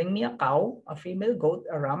is you bring me a cow, a female goat,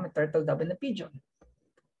 a ram, a turtle dove, and a pigeon.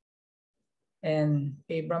 And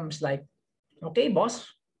Abram's like, okay, boss.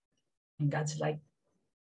 And God's like,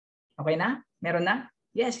 okay na? Meron na?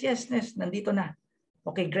 Yes, nandito na.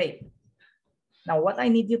 Okay, great. Now, what I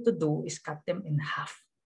need you to do is cut them in half.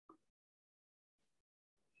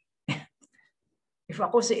 If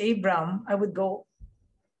ako si Abram, I would go,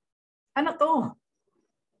 ano to?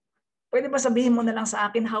 Pwede ba sabihin mo na lang sa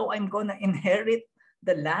akin how I'm gonna inherit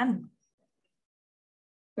the land?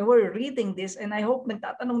 We were reading this and I hope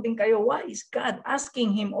nagtatanong din kayo, why is God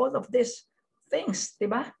asking him all of these things,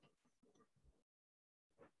 diba?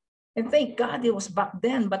 And thank God it was back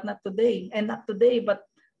then, but not today. And not today, but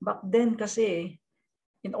back then kasi,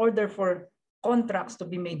 in order for contracts to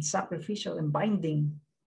be made sacrificial and binding,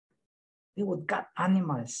 they would cut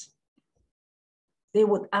animals. They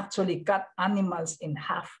would actually cut animals in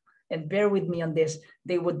half. And bear with me on this.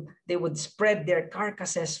 They would spread their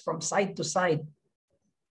carcasses from side to side.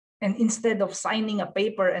 And instead of signing a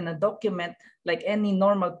paper and a document like any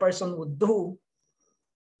normal person would do,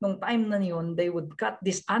 nung time na yun, they would cut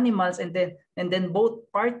these animals and then both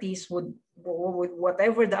parties would,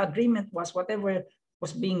 whatever the agreement was, whatever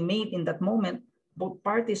was being made in that moment, both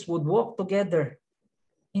parties would walk together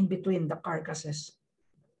in between the carcasses,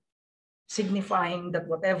 signifying that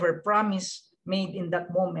whatever promise made in that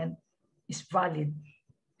moment is valid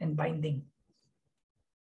and binding.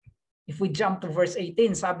 If we jump to verse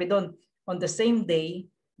 18, sabi doon, on the same day,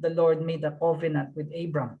 the Lord made a covenant with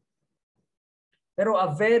Abram. Pero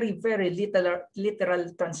a very, very literal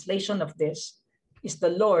translation of this is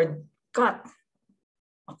the Lord cut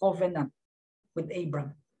a covenant with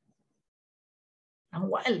Abram. Ang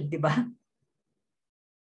wild, di ba?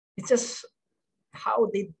 It's just how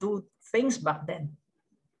they do things back then.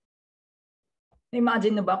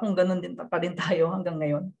 Imagine na ba kung ganun din pa din tayo hanggang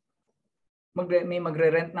ngayon? May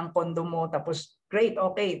magre-rent ng condo mo, tapos great,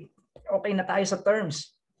 okay na tayo sa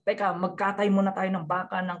terms. Teka, magkatay muna tayo ng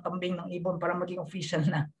baka, ng kambing, ng ibon para maging official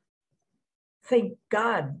na. Thank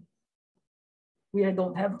God we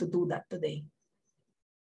don't have to do that today.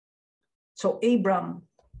 So Abram,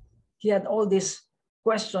 he had all these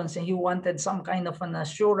questions and he wanted some kind of an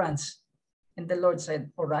assurance. And the Lord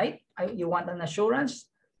said, all right, you want an assurance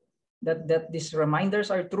that these reminders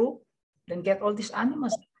are true? Then get all these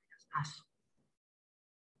animals.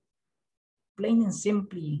 Plain and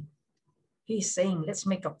simply, he's saying, let's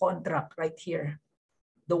make a contract right here,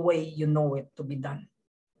 the way you know it to be done.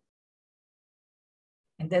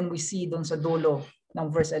 And then we see doon sa dulo ng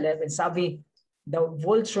verse 11, sabi, the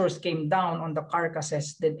vultures came down on the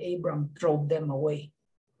carcasses, then Abram drove them away.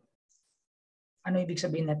 Ano ibig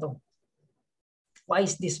sabihin nito? Why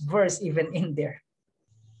is this verse even in there?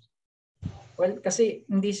 Well, kasi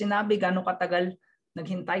hindi sinabi gaano katagal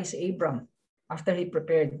naghintay si Abram after he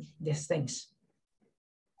prepared these things.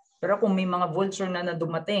 Pero kung may mga vulture na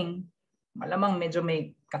dumating, malamang medyo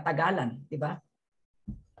may katagalan, di ba?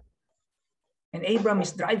 And Abram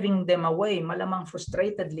is driving them away, malamang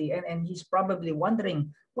frustratedly, and he's probably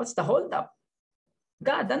wondering, what's the holdup?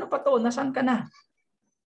 God, ano pa to? Nasaan ka na?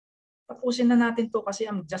 Tapusin na natin to kasi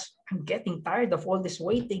I'm getting tired of all this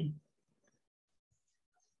waiting.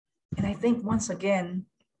 And I think once again,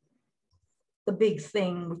 the big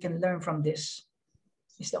thing we can learn from this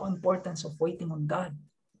is the importance of waiting on God.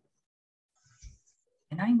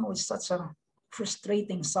 And I know it's such a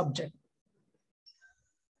frustrating subject.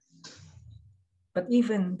 But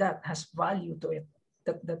even that has value to it,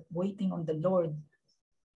 that waiting on the Lord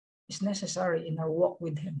is necessary in our walk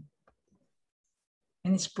with Him.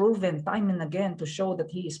 And it's proven time and again to show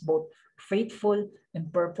that He is both faithful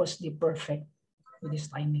and purposely perfect with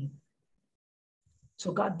His timing.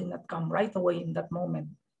 So God did not come right away in that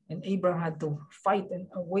moment. And Abraham had to fight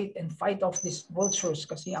and wait and fight off these vultures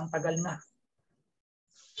kasi ang tagal na.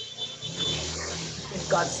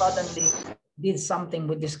 God suddenly did something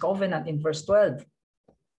with this covenant in verse 12.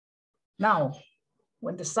 Now,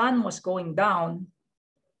 when the sun was going down,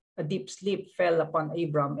 a deep sleep fell upon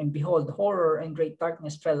Abram, and behold, horror and great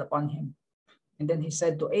darkness fell upon him. And then he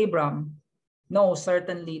said to Abram, know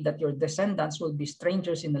certainly that your descendants will be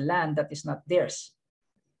strangers in a land that is not theirs,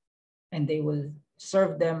 and they will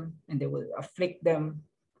serve them and they will afflict them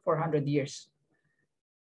 400 years.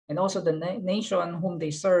 And also the nation whom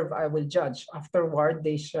they serve I will judge. Afterward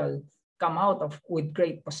they shall come out with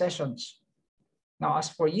great possessions. Now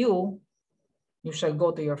as for you, you shall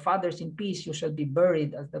go to your fathers in peace. You shall be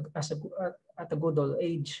buried at a good old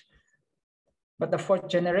age. But the fourth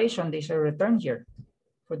generation they shall return here,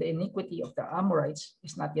 for the iniquity of the Amorites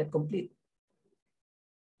is not yet complete.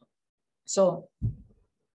 So,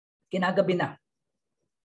 kinagabi na.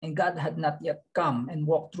 And God had not yet come and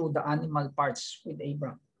walked through the animal parts with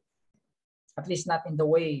Abram. At least not in the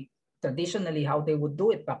way traditionally how they would do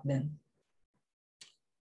it back then.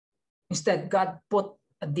 Instead, God put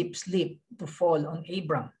a deep sleep to fall on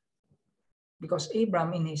Abram. Because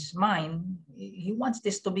Abram, in his mind, he wants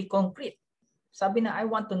this to be concrete. Sabi na, I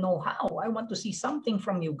want to know how. I want to see something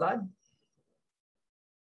from you, God.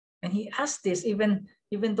 And he asked this even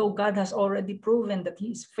though God has already proven that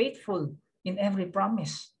he is faithful in every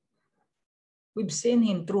promise. We've seen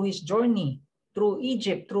him through his journey, through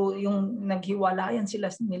Egypt, through yung naghiwalayan sila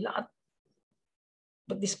nila.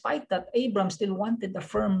 But despite that, Abram still wanted a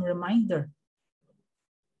firm reminder.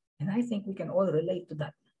 And I think we can all relate to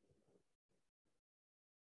that.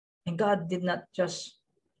 And God did not just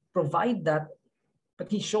provide that, but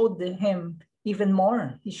he showed him even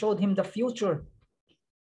more. He showed him the future.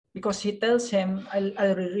 Because he tells him,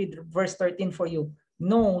 I'll read verse 13 for you.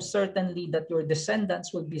 Know certainly that your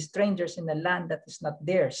descendants will be strangers in a land that is not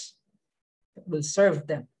theirs, that will serve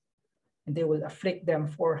them, and they will afflict them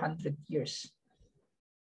 400 years.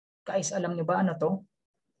 Guys, alam niyo ba ano to?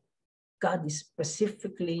 God is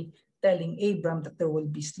specifically telling Abram that there will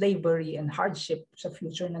be slavery and hardship sa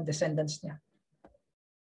future ng descendants niya.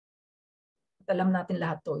 At alam natin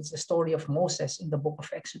lahat to. It's the story of Moses in the book of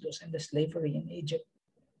Exodus and the slavery in Egypt.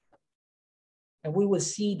 And we will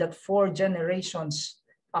see that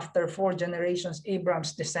after 4 generations,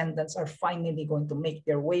 Abram's descendants are finally going to make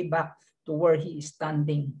their way back to where he is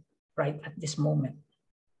standing right at this moment.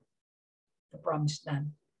 The promised land.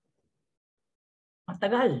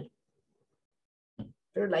 Matagal.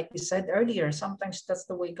 But like we said earlier, sometimes that's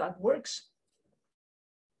the way God works.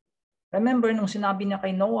 Remember nung sinabi niya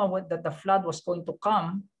kay Noah that the flood was going to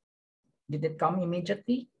come, did it come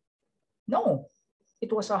immediately? No. It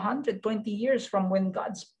was 120 years from when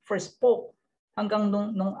God first spoke hanggang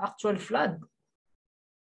nung actual flood.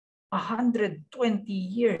 120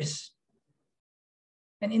 years.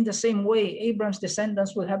 And in the same way, Abram's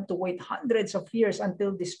descendants will have to wait hundreds of years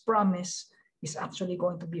until this promise is actually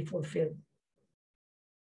going to be fulfilled.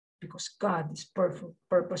 Because God is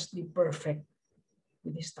purposely perfect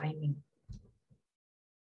with his timing.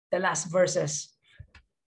 The last verses.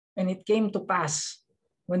 And it came to pass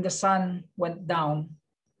when the sun went down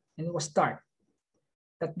and it was dark,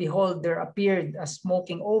 that behold, there appeared a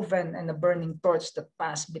smoking oven and a burning torch that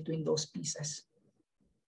passed between those pieces.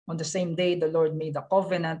 On the same day, the Lord made a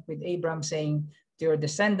covenant with Abram, saying, to your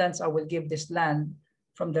descendants, I will give this land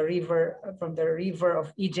from the river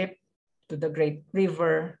of Egypt to the great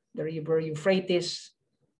river, the river Euphrates,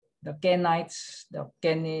 the Kenites, the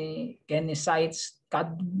Kenizzites,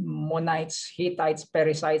 Kadmonites, Hittites,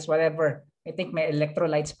 Perizzites, whatever. I think may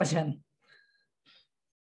electrolytes pa dyan.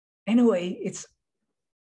 Anyway, it's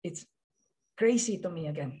crazy to me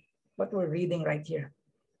again, what we're reading right here.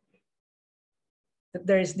 That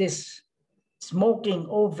there is this smoking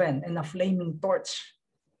oven and a flaming torch.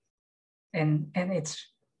 And it's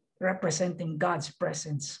representing God's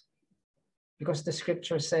presence. Because the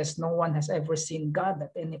scripture says no one has ever seen God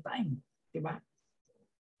at any time. Diba?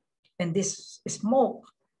 And this smoke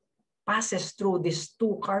passes through these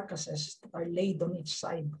 2 carcasses that are laid on each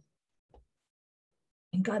side.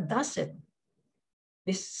 And God does it.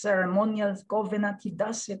 This ceremonial covenant, he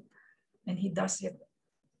does it. And he does it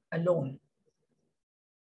alone.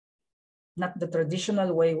 Not the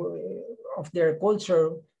traditional way of their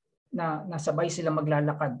culture na nasabay sila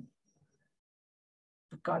maglalakad.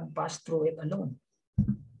 But God passed through it alone.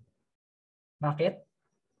 Bakit?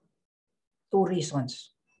 2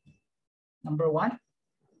 reasons. Number 1,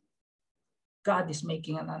 God is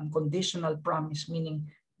making an unconditional promise, meaning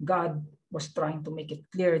God was trying to make it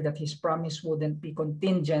clear that his promise wouldn't be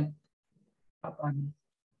contingent upon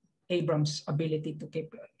Abram's ability to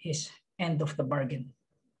keep his end of the bargain.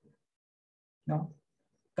 No?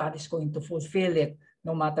 God is going to fulfill it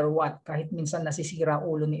no matter what, kahit minsan nasisira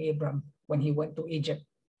ulo ni Abram when he went to Egypt.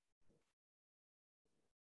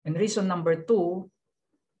 And reason number 2,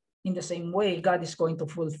 in the same way, God is going to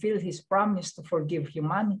fulfill his promise to forgive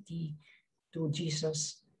humanity through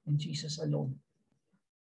Jesus and Jesus alone.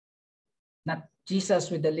 Not Jesus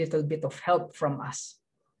with a little bit of help from us.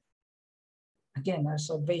 Again, our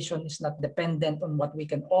salvation is not dependent on what we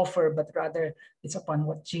can offer, but rather it's upon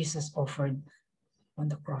what Jesus offered on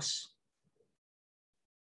the cross.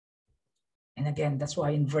 And again, that's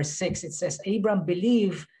why in verse 6 it says, Abram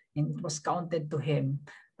believed and it was counted to him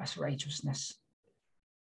as righteousness.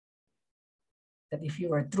 That if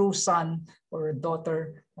you are a true son or a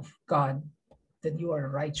daughter of God, then you are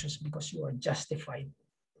righteous because you are justified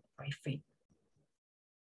by faith.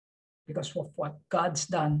 Because of what God's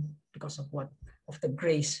done, because of the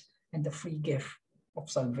grace and the free gift of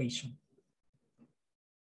salvation.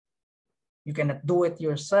 You cannot do it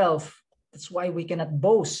yourself. That's why we cannot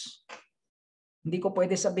boast. Hindi ko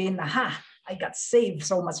pwede sabihin na, I got saved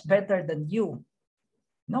so much better than you.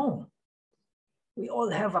 No. We all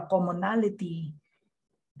have a commonality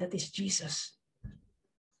that is Jesus.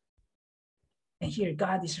 And here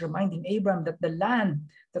God is reminding Abraham that the land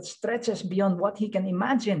that stretches beyond what he can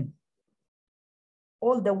imagine,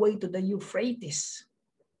 all the way to the Euphrates.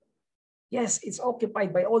 Yes, it's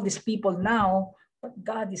occupied by all these people now, but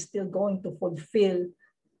God is still going to fulfill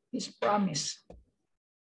his promise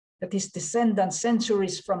that his descendants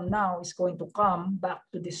centuries from now is going to come back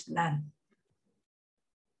to this land.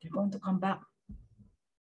 They're going to come back.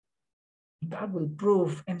 God will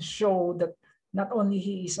prove and show that not only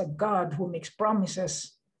he is a God who makes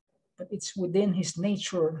promises, but it's within his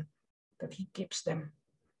nature that he keeps them.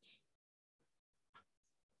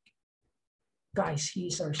 Guys, he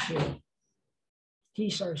is our shield. He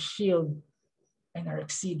is our shield and our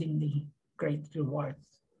exceedingly great reward.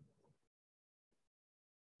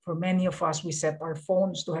 For many of us, we set our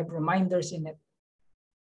phones to have reminders in it,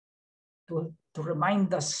 to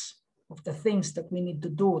remind us of the things that we need to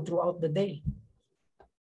do throughout the day.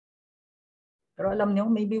 Pero alam niyo,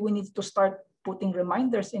 maybe we need to start putting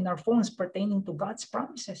reminders in our phones pertaining to God's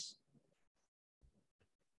promises.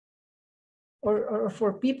 Or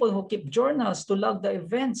for people who keep journals to log the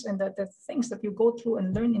events and the things that you go through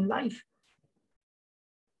and learn in life.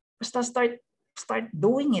 Basta start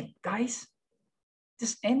doing it, guys.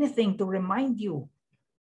 Just anything to remind you.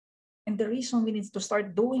 And the reason we need to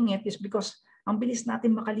start doing it is because ang bilis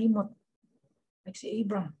natin makalimot. Like si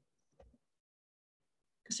Abraham.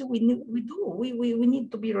 Kasi we need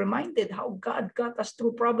to be reminded how God got us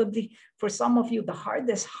through probably, for some of you, the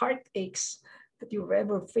hardest heartaches that you've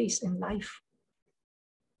ever faced in life.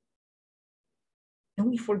 And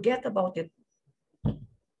we forget about it. But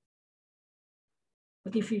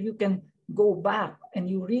if you can go back and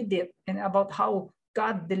you read it and about how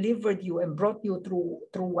God delivered you and brought you through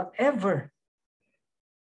whatever,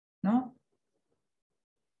 no?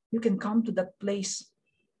 You can come to that place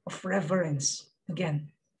of reverence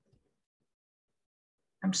again.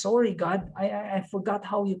 I'm sorry, God. I forgot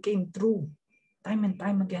how you came through time and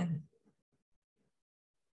time again.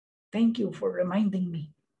 Thank you for reminding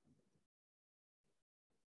me.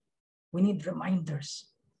 We need reminders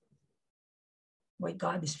why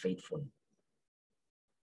God is faithful.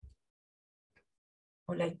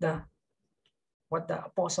 Or like what the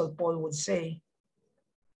Apostle Paul would say,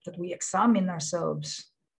 that we examine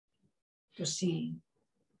ourselves to see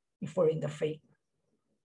if we're in the faith.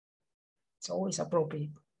 It's always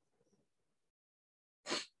appropriate.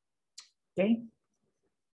 Okay?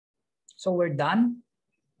 So we're done.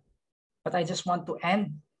 But I just want to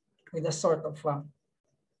end with a sort of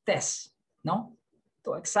test, no?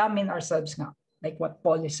 To examine ourselves nga, like what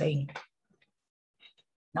Paul is saying.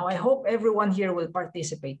 Now, I hope everyone here will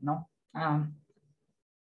participate, no?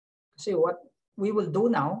 See, what we will do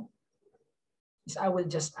now is I will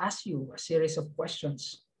just ask you a series of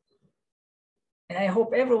questions. And I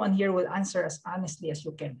hope everyone here will answer as honestly as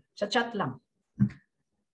you can. Sa chat lang.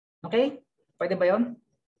 Okay? Pwede ba yun?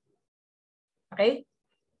 Okay?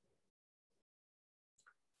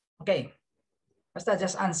 Okay. Basta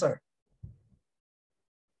just answer.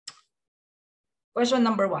 Question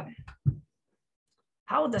number 1.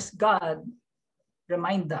 How does God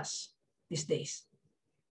remind us these days?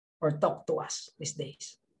 Or talk to us these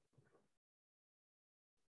days?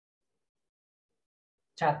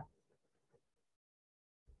 Chat.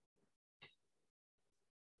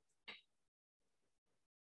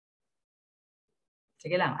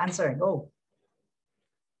 Sige lang, answer, go.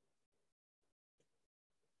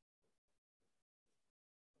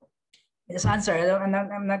 Just answer.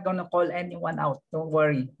 I'm not going to call anyone out. Don't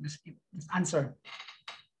worry. Just answer.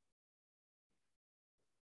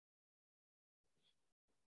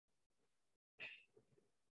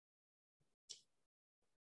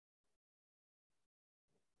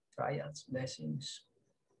 Trials, blessings,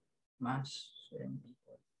 mass, sharing people.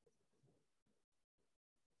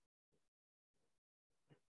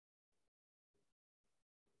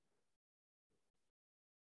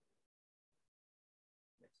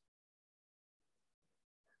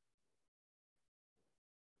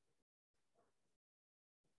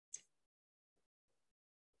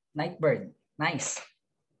 Nightbird. Nice.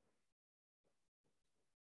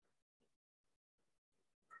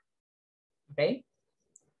 Okay.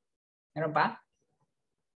 Meron pa?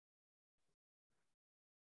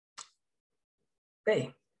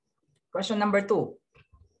 Okay. Question number 2.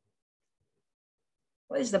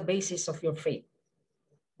 What is the basis of your faith?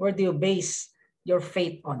 Where do you base your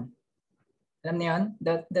faith on? Alam niyo yun?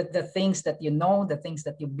 The things that you know, the things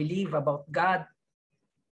that you believe about God,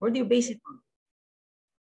 where do you base it on?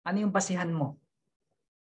 Ano yung basihan mo?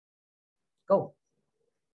 Go.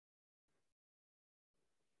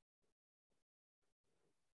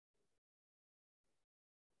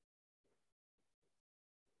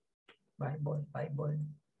 Bible.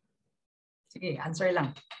 Sige, answer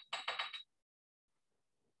lang.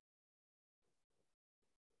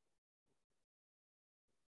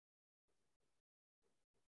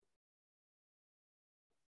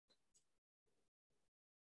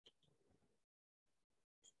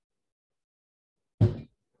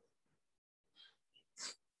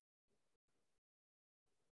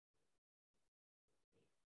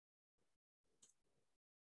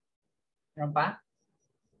 Meron pa?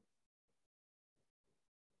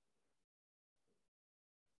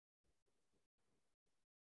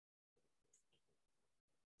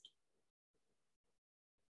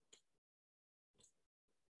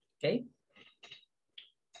 Okay.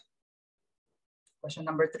 Question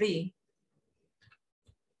number 3.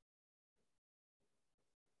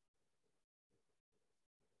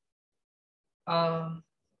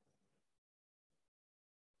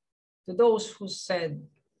 To those who said,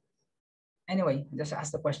 anyway, just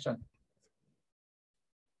ask the question.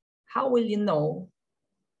 How will you know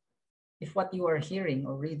if what you are hearing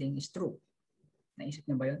or reading is true? Naisip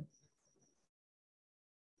niyo ba yun?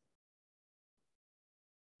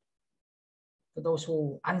 To those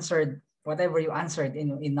who answered, whatever you answered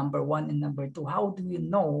in number 1 and number 2, how do you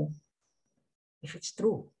know if it's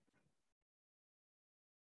true?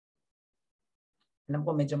 Alam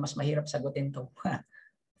ko medyo mas mahirap sagutin to.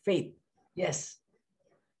 Faith. Yes.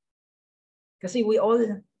 Kasi we all,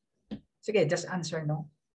 sige, just answer no.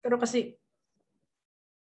 Pero kasi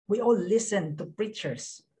we all listen to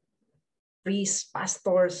preachers, priests,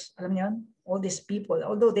 pastors, alam niyo yun? All these people,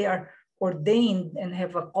 although they are ordained and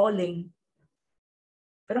have a calling,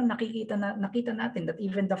 pero nakita natin that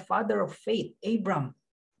even the father of faith, Abraham,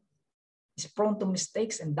 is prone to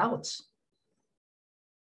mistakes and doubts.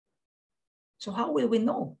 So how will we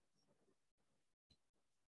know?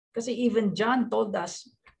 Kasi even John told us,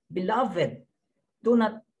 beloved, do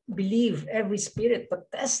not believe every spirit, but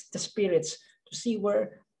test the spirits to see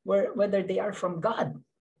whether they are from God.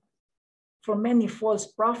 For many false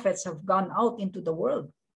prophets have gone out into the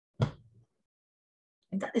world.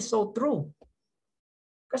 And that is so true.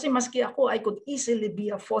 Kasi maski ako, I could easily be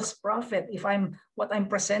a false prophet if what I'm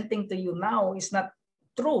presenting to you now is not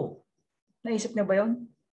true. Naisip niyo ba yun?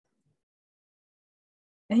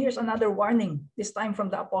 And here's another warning, this time from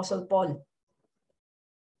the Apostle Paul.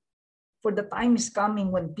 For the time is coming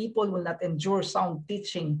when people will not endure sound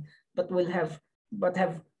teaching, but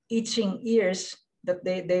have itching ears, that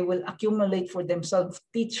they will accumulate for themselves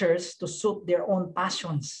teachers to suit their own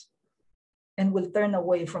passions, and will turn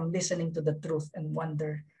away from listening to the truth and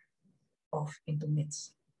wander off into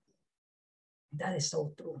myths. That is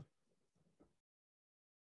so true.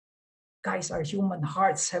 Guys, our human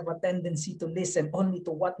hearts have a tendency to listen only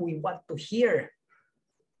to what we want to hear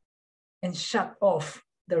and shut off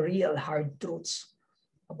the real hard truths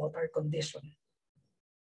about our condition.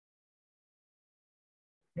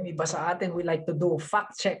 Yung iba sa atin, we like to do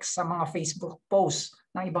fact checks sa mga Facebook posts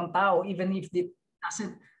ng ibang tao, even if it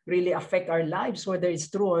doesn't really affect our lives, whether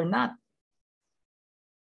it's true or not.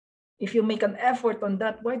 If you make an effort on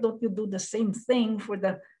that, why don't you do the same thing for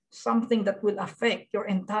something that will affect your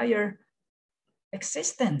entire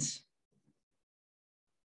existence?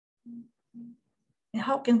 And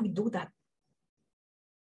how can we do that?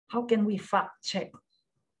 How can we fact check?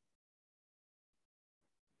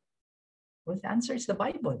 Well, the answer is the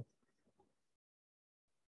Bible.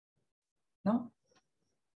 No?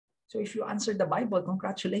 So if you answered the Bible,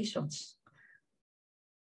 congratulations.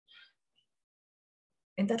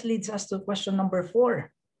 And that leads us to question number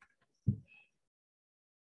 4.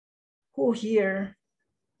 Who here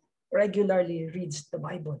regularly reads the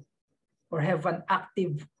Bible or have an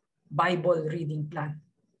active Bible reading plan?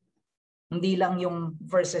 Hindi lang yung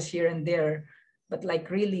verses here and there, but like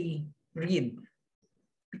really read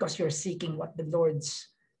because you're seeking what the Lord is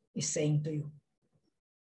saying to you.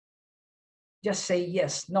 Just say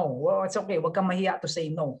yes, no. Well, it's okay. Huwag kang mahiya to say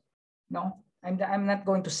no. No? I'm not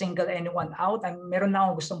going to single anyone out. Meron na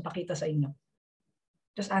akong gustong pakita sa inyo.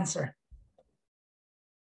 Just answer.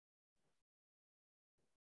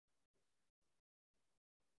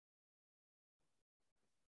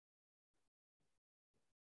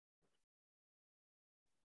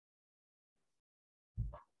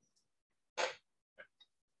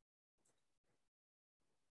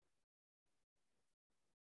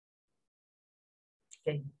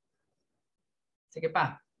 Okay. Sige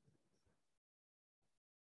pa.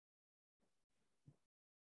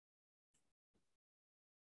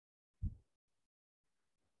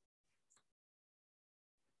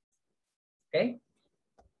 Okay?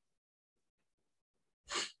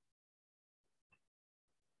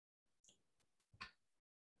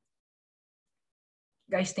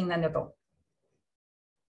 Guys, tingnan nyo to.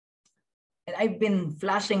 And I've been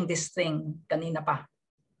flashing this thing kanina pa.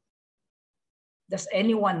 Does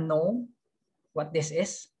anyone know what this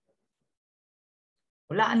is?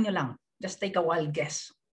 Hulaan nyo lang. Just take a wild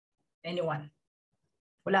guess. Anyone?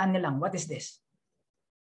 Hulaan nyo lang. What is this?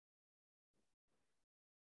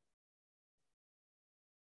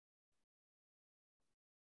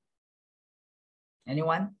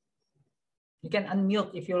 Anyone? You can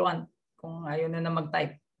unmute if you want. Kung ayaw na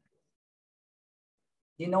mag-type.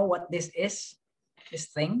 Do you know what this is?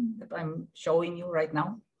 This thing that I'm showing you right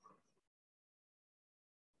now?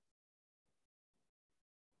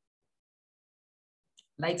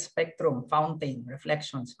 Light spectrum, fountain,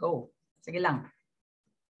 reflections. Go. Sige lang.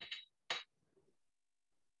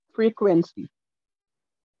 Frequency.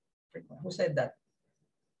 Who said that?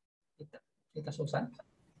 Tita Susan?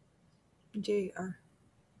 JR.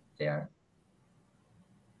 JR?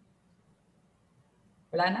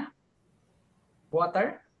 Wala na?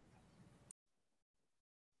 Water?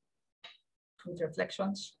 With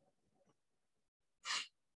reflections?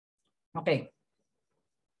 Okay.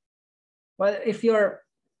 Well, if you're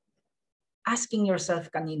asking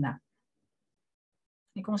yourself kanina,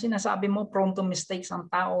 kung sinasabi mo prone to mistakes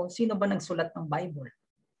ang tao, sino ba nagsulat ng Bible?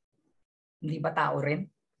 Hindi ba tao rin?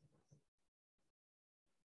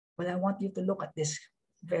 Well, I want you to look at this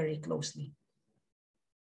very closely.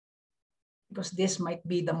 Because this might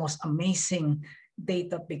be the most amazing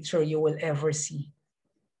data picture you will ever see.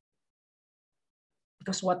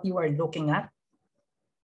 Because what you are looking at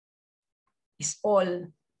is all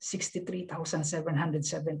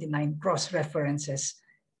 63,779 cross-references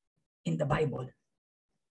in the Bible.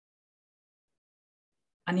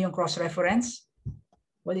 Ano yung cross-reference?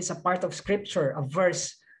 Well, it's a part of scripture, a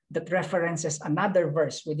verse that references another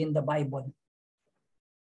verse within the Bible.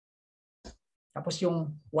 Tapos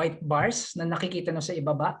yung white bars na nakikita nyo sa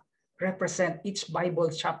ibaba represent each Bible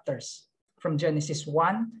chapters from Genesis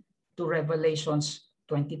 1 to Revelations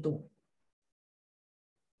 22.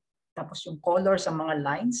 Tapos yung color sa mga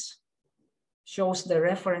lines shows the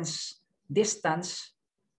reference distance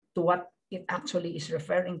to what it actually is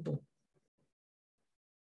referring to.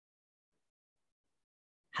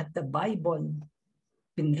 Had the Bible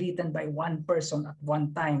been written by one person at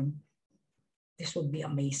one time, this would be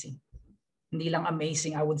amazing. Hindi lang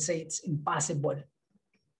amazing, I would say it's impossible.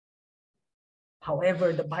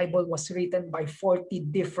 However, the Bible was written by 40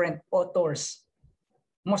 different authors,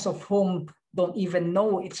 most of whom don't even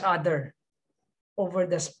know each other over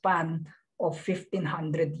the span of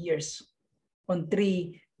 1,500 years on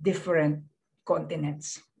 3 different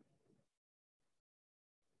continents.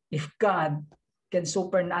 If God can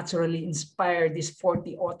supernaturally inspire these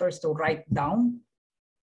 40 authors to write down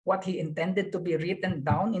what he intended to be written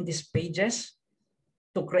down in these pages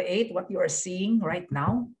to create what you are seeing right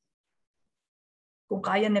now, kung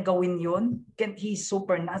kaya niya gawin yun, can't he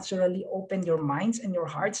supernaturally open your minds and your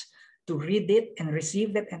hearts to read it and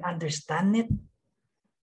receive it and understand it?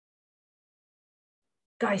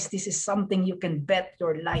 Guys, this is something you can bet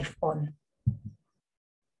your life on.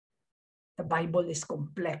 The Bible is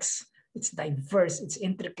complex, it's diverse, it's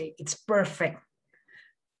intricate, it's perfect.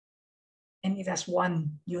 And it has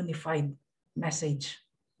one unified message.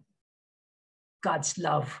 God's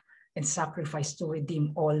love and sacrifice to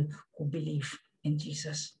redeem all who believe in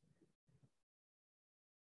Jesus.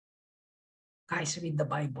 Guys, read the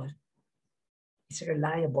Bible. It's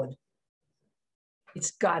reliable.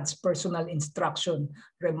 It's God's personal instruction,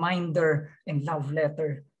 reminder, and love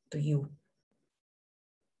letter to you.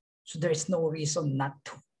 So there's no reason not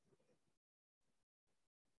to.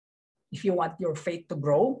 If you want your faith to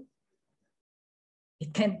grow,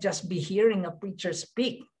 it can't just be hearing a preacher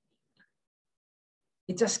speak.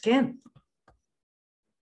 It just can't.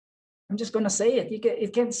 I'm just going to say it.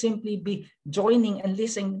 It can't simply be joining and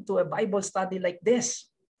listening to a Bible study like this.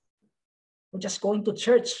 Or just going to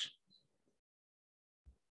church.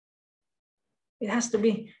 It has to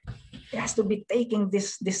be taking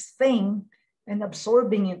this thing and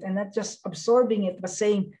absorbing it, and not just absorbing it, but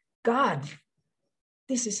saying, God,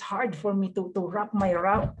 this is hard for me to wrap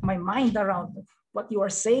my mind around what you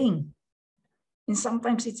are saying. And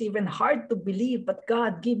sometimes it's even hard to believe, but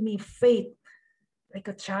God, give me faith like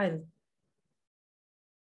a child.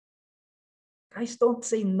 Guys, don't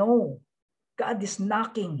say no. God is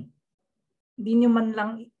knocking. Hindi niyo man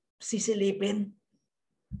lang sisilipin.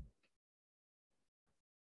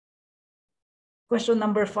 Question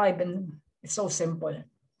number 5, and it's so simple.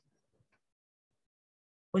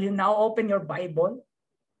 Will you now open your Bible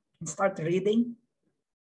and start reading.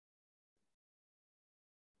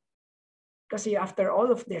 Kasi after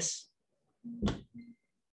all of this,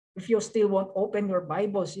 if you still won't open your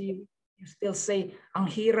Bibles, you still say, ang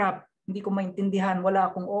hirap, hindi ko maintindihan,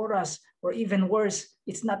 wala akong oras, or even worse,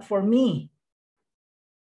 it's not for me.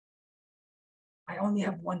 I only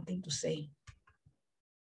have one thing to say.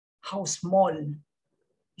 How small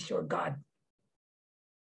is your God?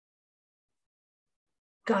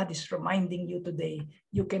 God is reminding you today,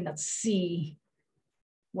 you cannot see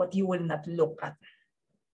what you will not look at.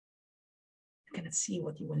 You cannot see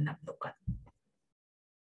what you will not look at.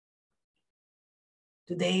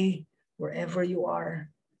 Today, wherever you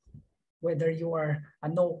are, whether you are a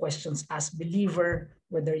no questions asked believer,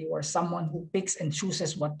 whether you are someone who picks and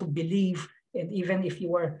chooses what to believe, and even if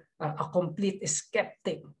you are a complete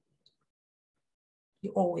skeptic,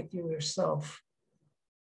 you owe it to yourself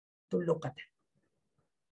to look at it.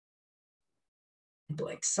 And to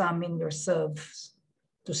examine yourselves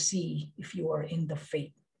to see if you are in the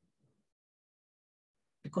faith.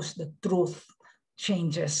 Because the truth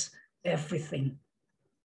changes everything.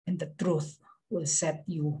 And the truth will set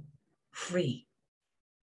you free.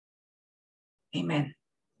 Amen.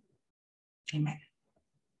 Amen.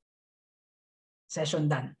 Session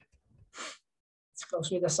done. Let's close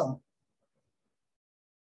with a song.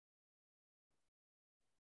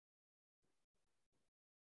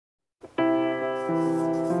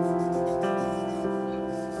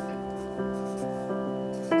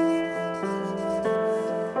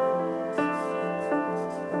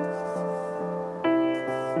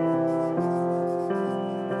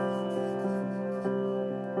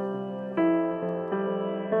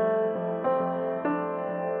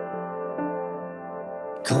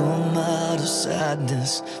 Come out of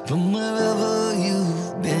sadness from wherever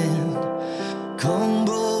you've been. Come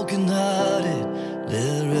broken-hearted,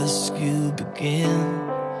 let rescue begin.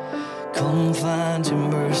 Come find your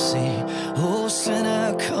mercy, oh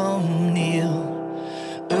sinner, come kneel.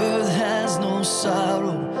 Earth has no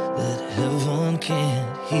sorrow that heaven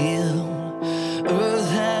can't heal. Earth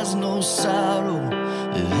has no sorrow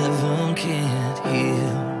that heaven can't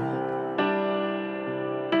heal.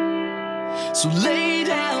 So lay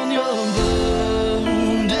down your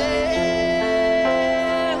burdens,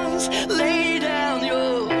 lay down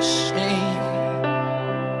your shame.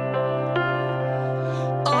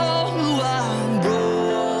 Oh, I'm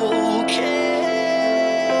broken.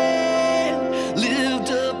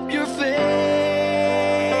 Lift up your face.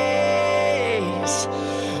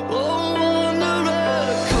 Oh,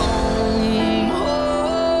 wanderer, come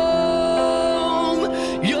home.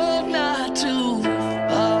 You're not too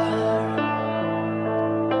far.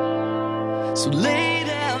 So lay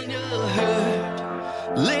down your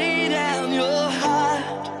hurt, lay down your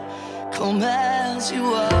heart, come as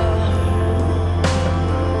you are.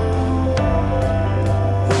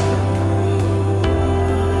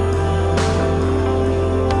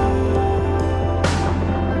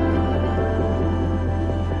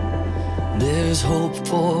 There's hope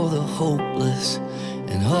for the hopeless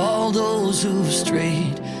and all those who've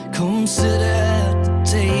strayed. Come sit at the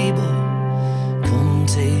table, come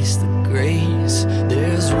taste the grace.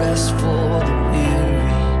 There's rest for the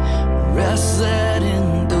weary, rest that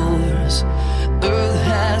endures. Earth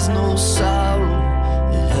has no sorrow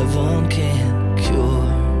that heaven can't cure.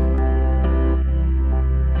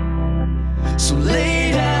 So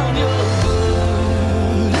lay down your burdens,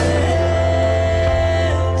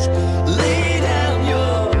 lay down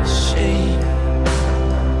your shame.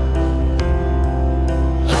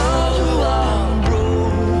 Oh, I'm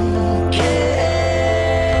broken.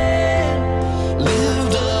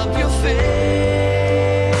 Lift up your face.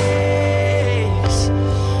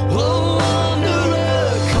 Oh, wanderer,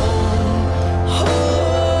 come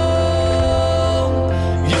home.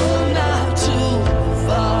 You're not too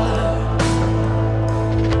far.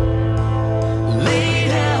 Lay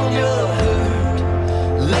down your hurt,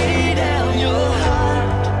 lay down your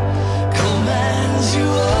heart. Come as you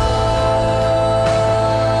are.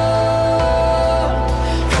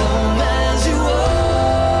 Come as you are.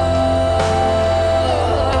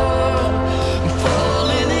 Fall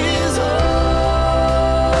in his arms.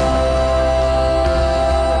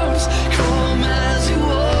 Come as you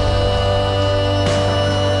are.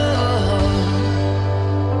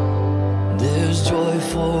 There's joy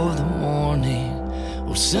for the morning.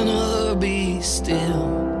 Oh, sinner, be still.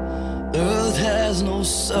 Earth has no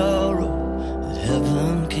sorrow that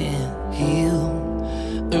heaven can't heal.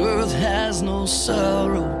 Earth has no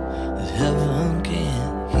sorrow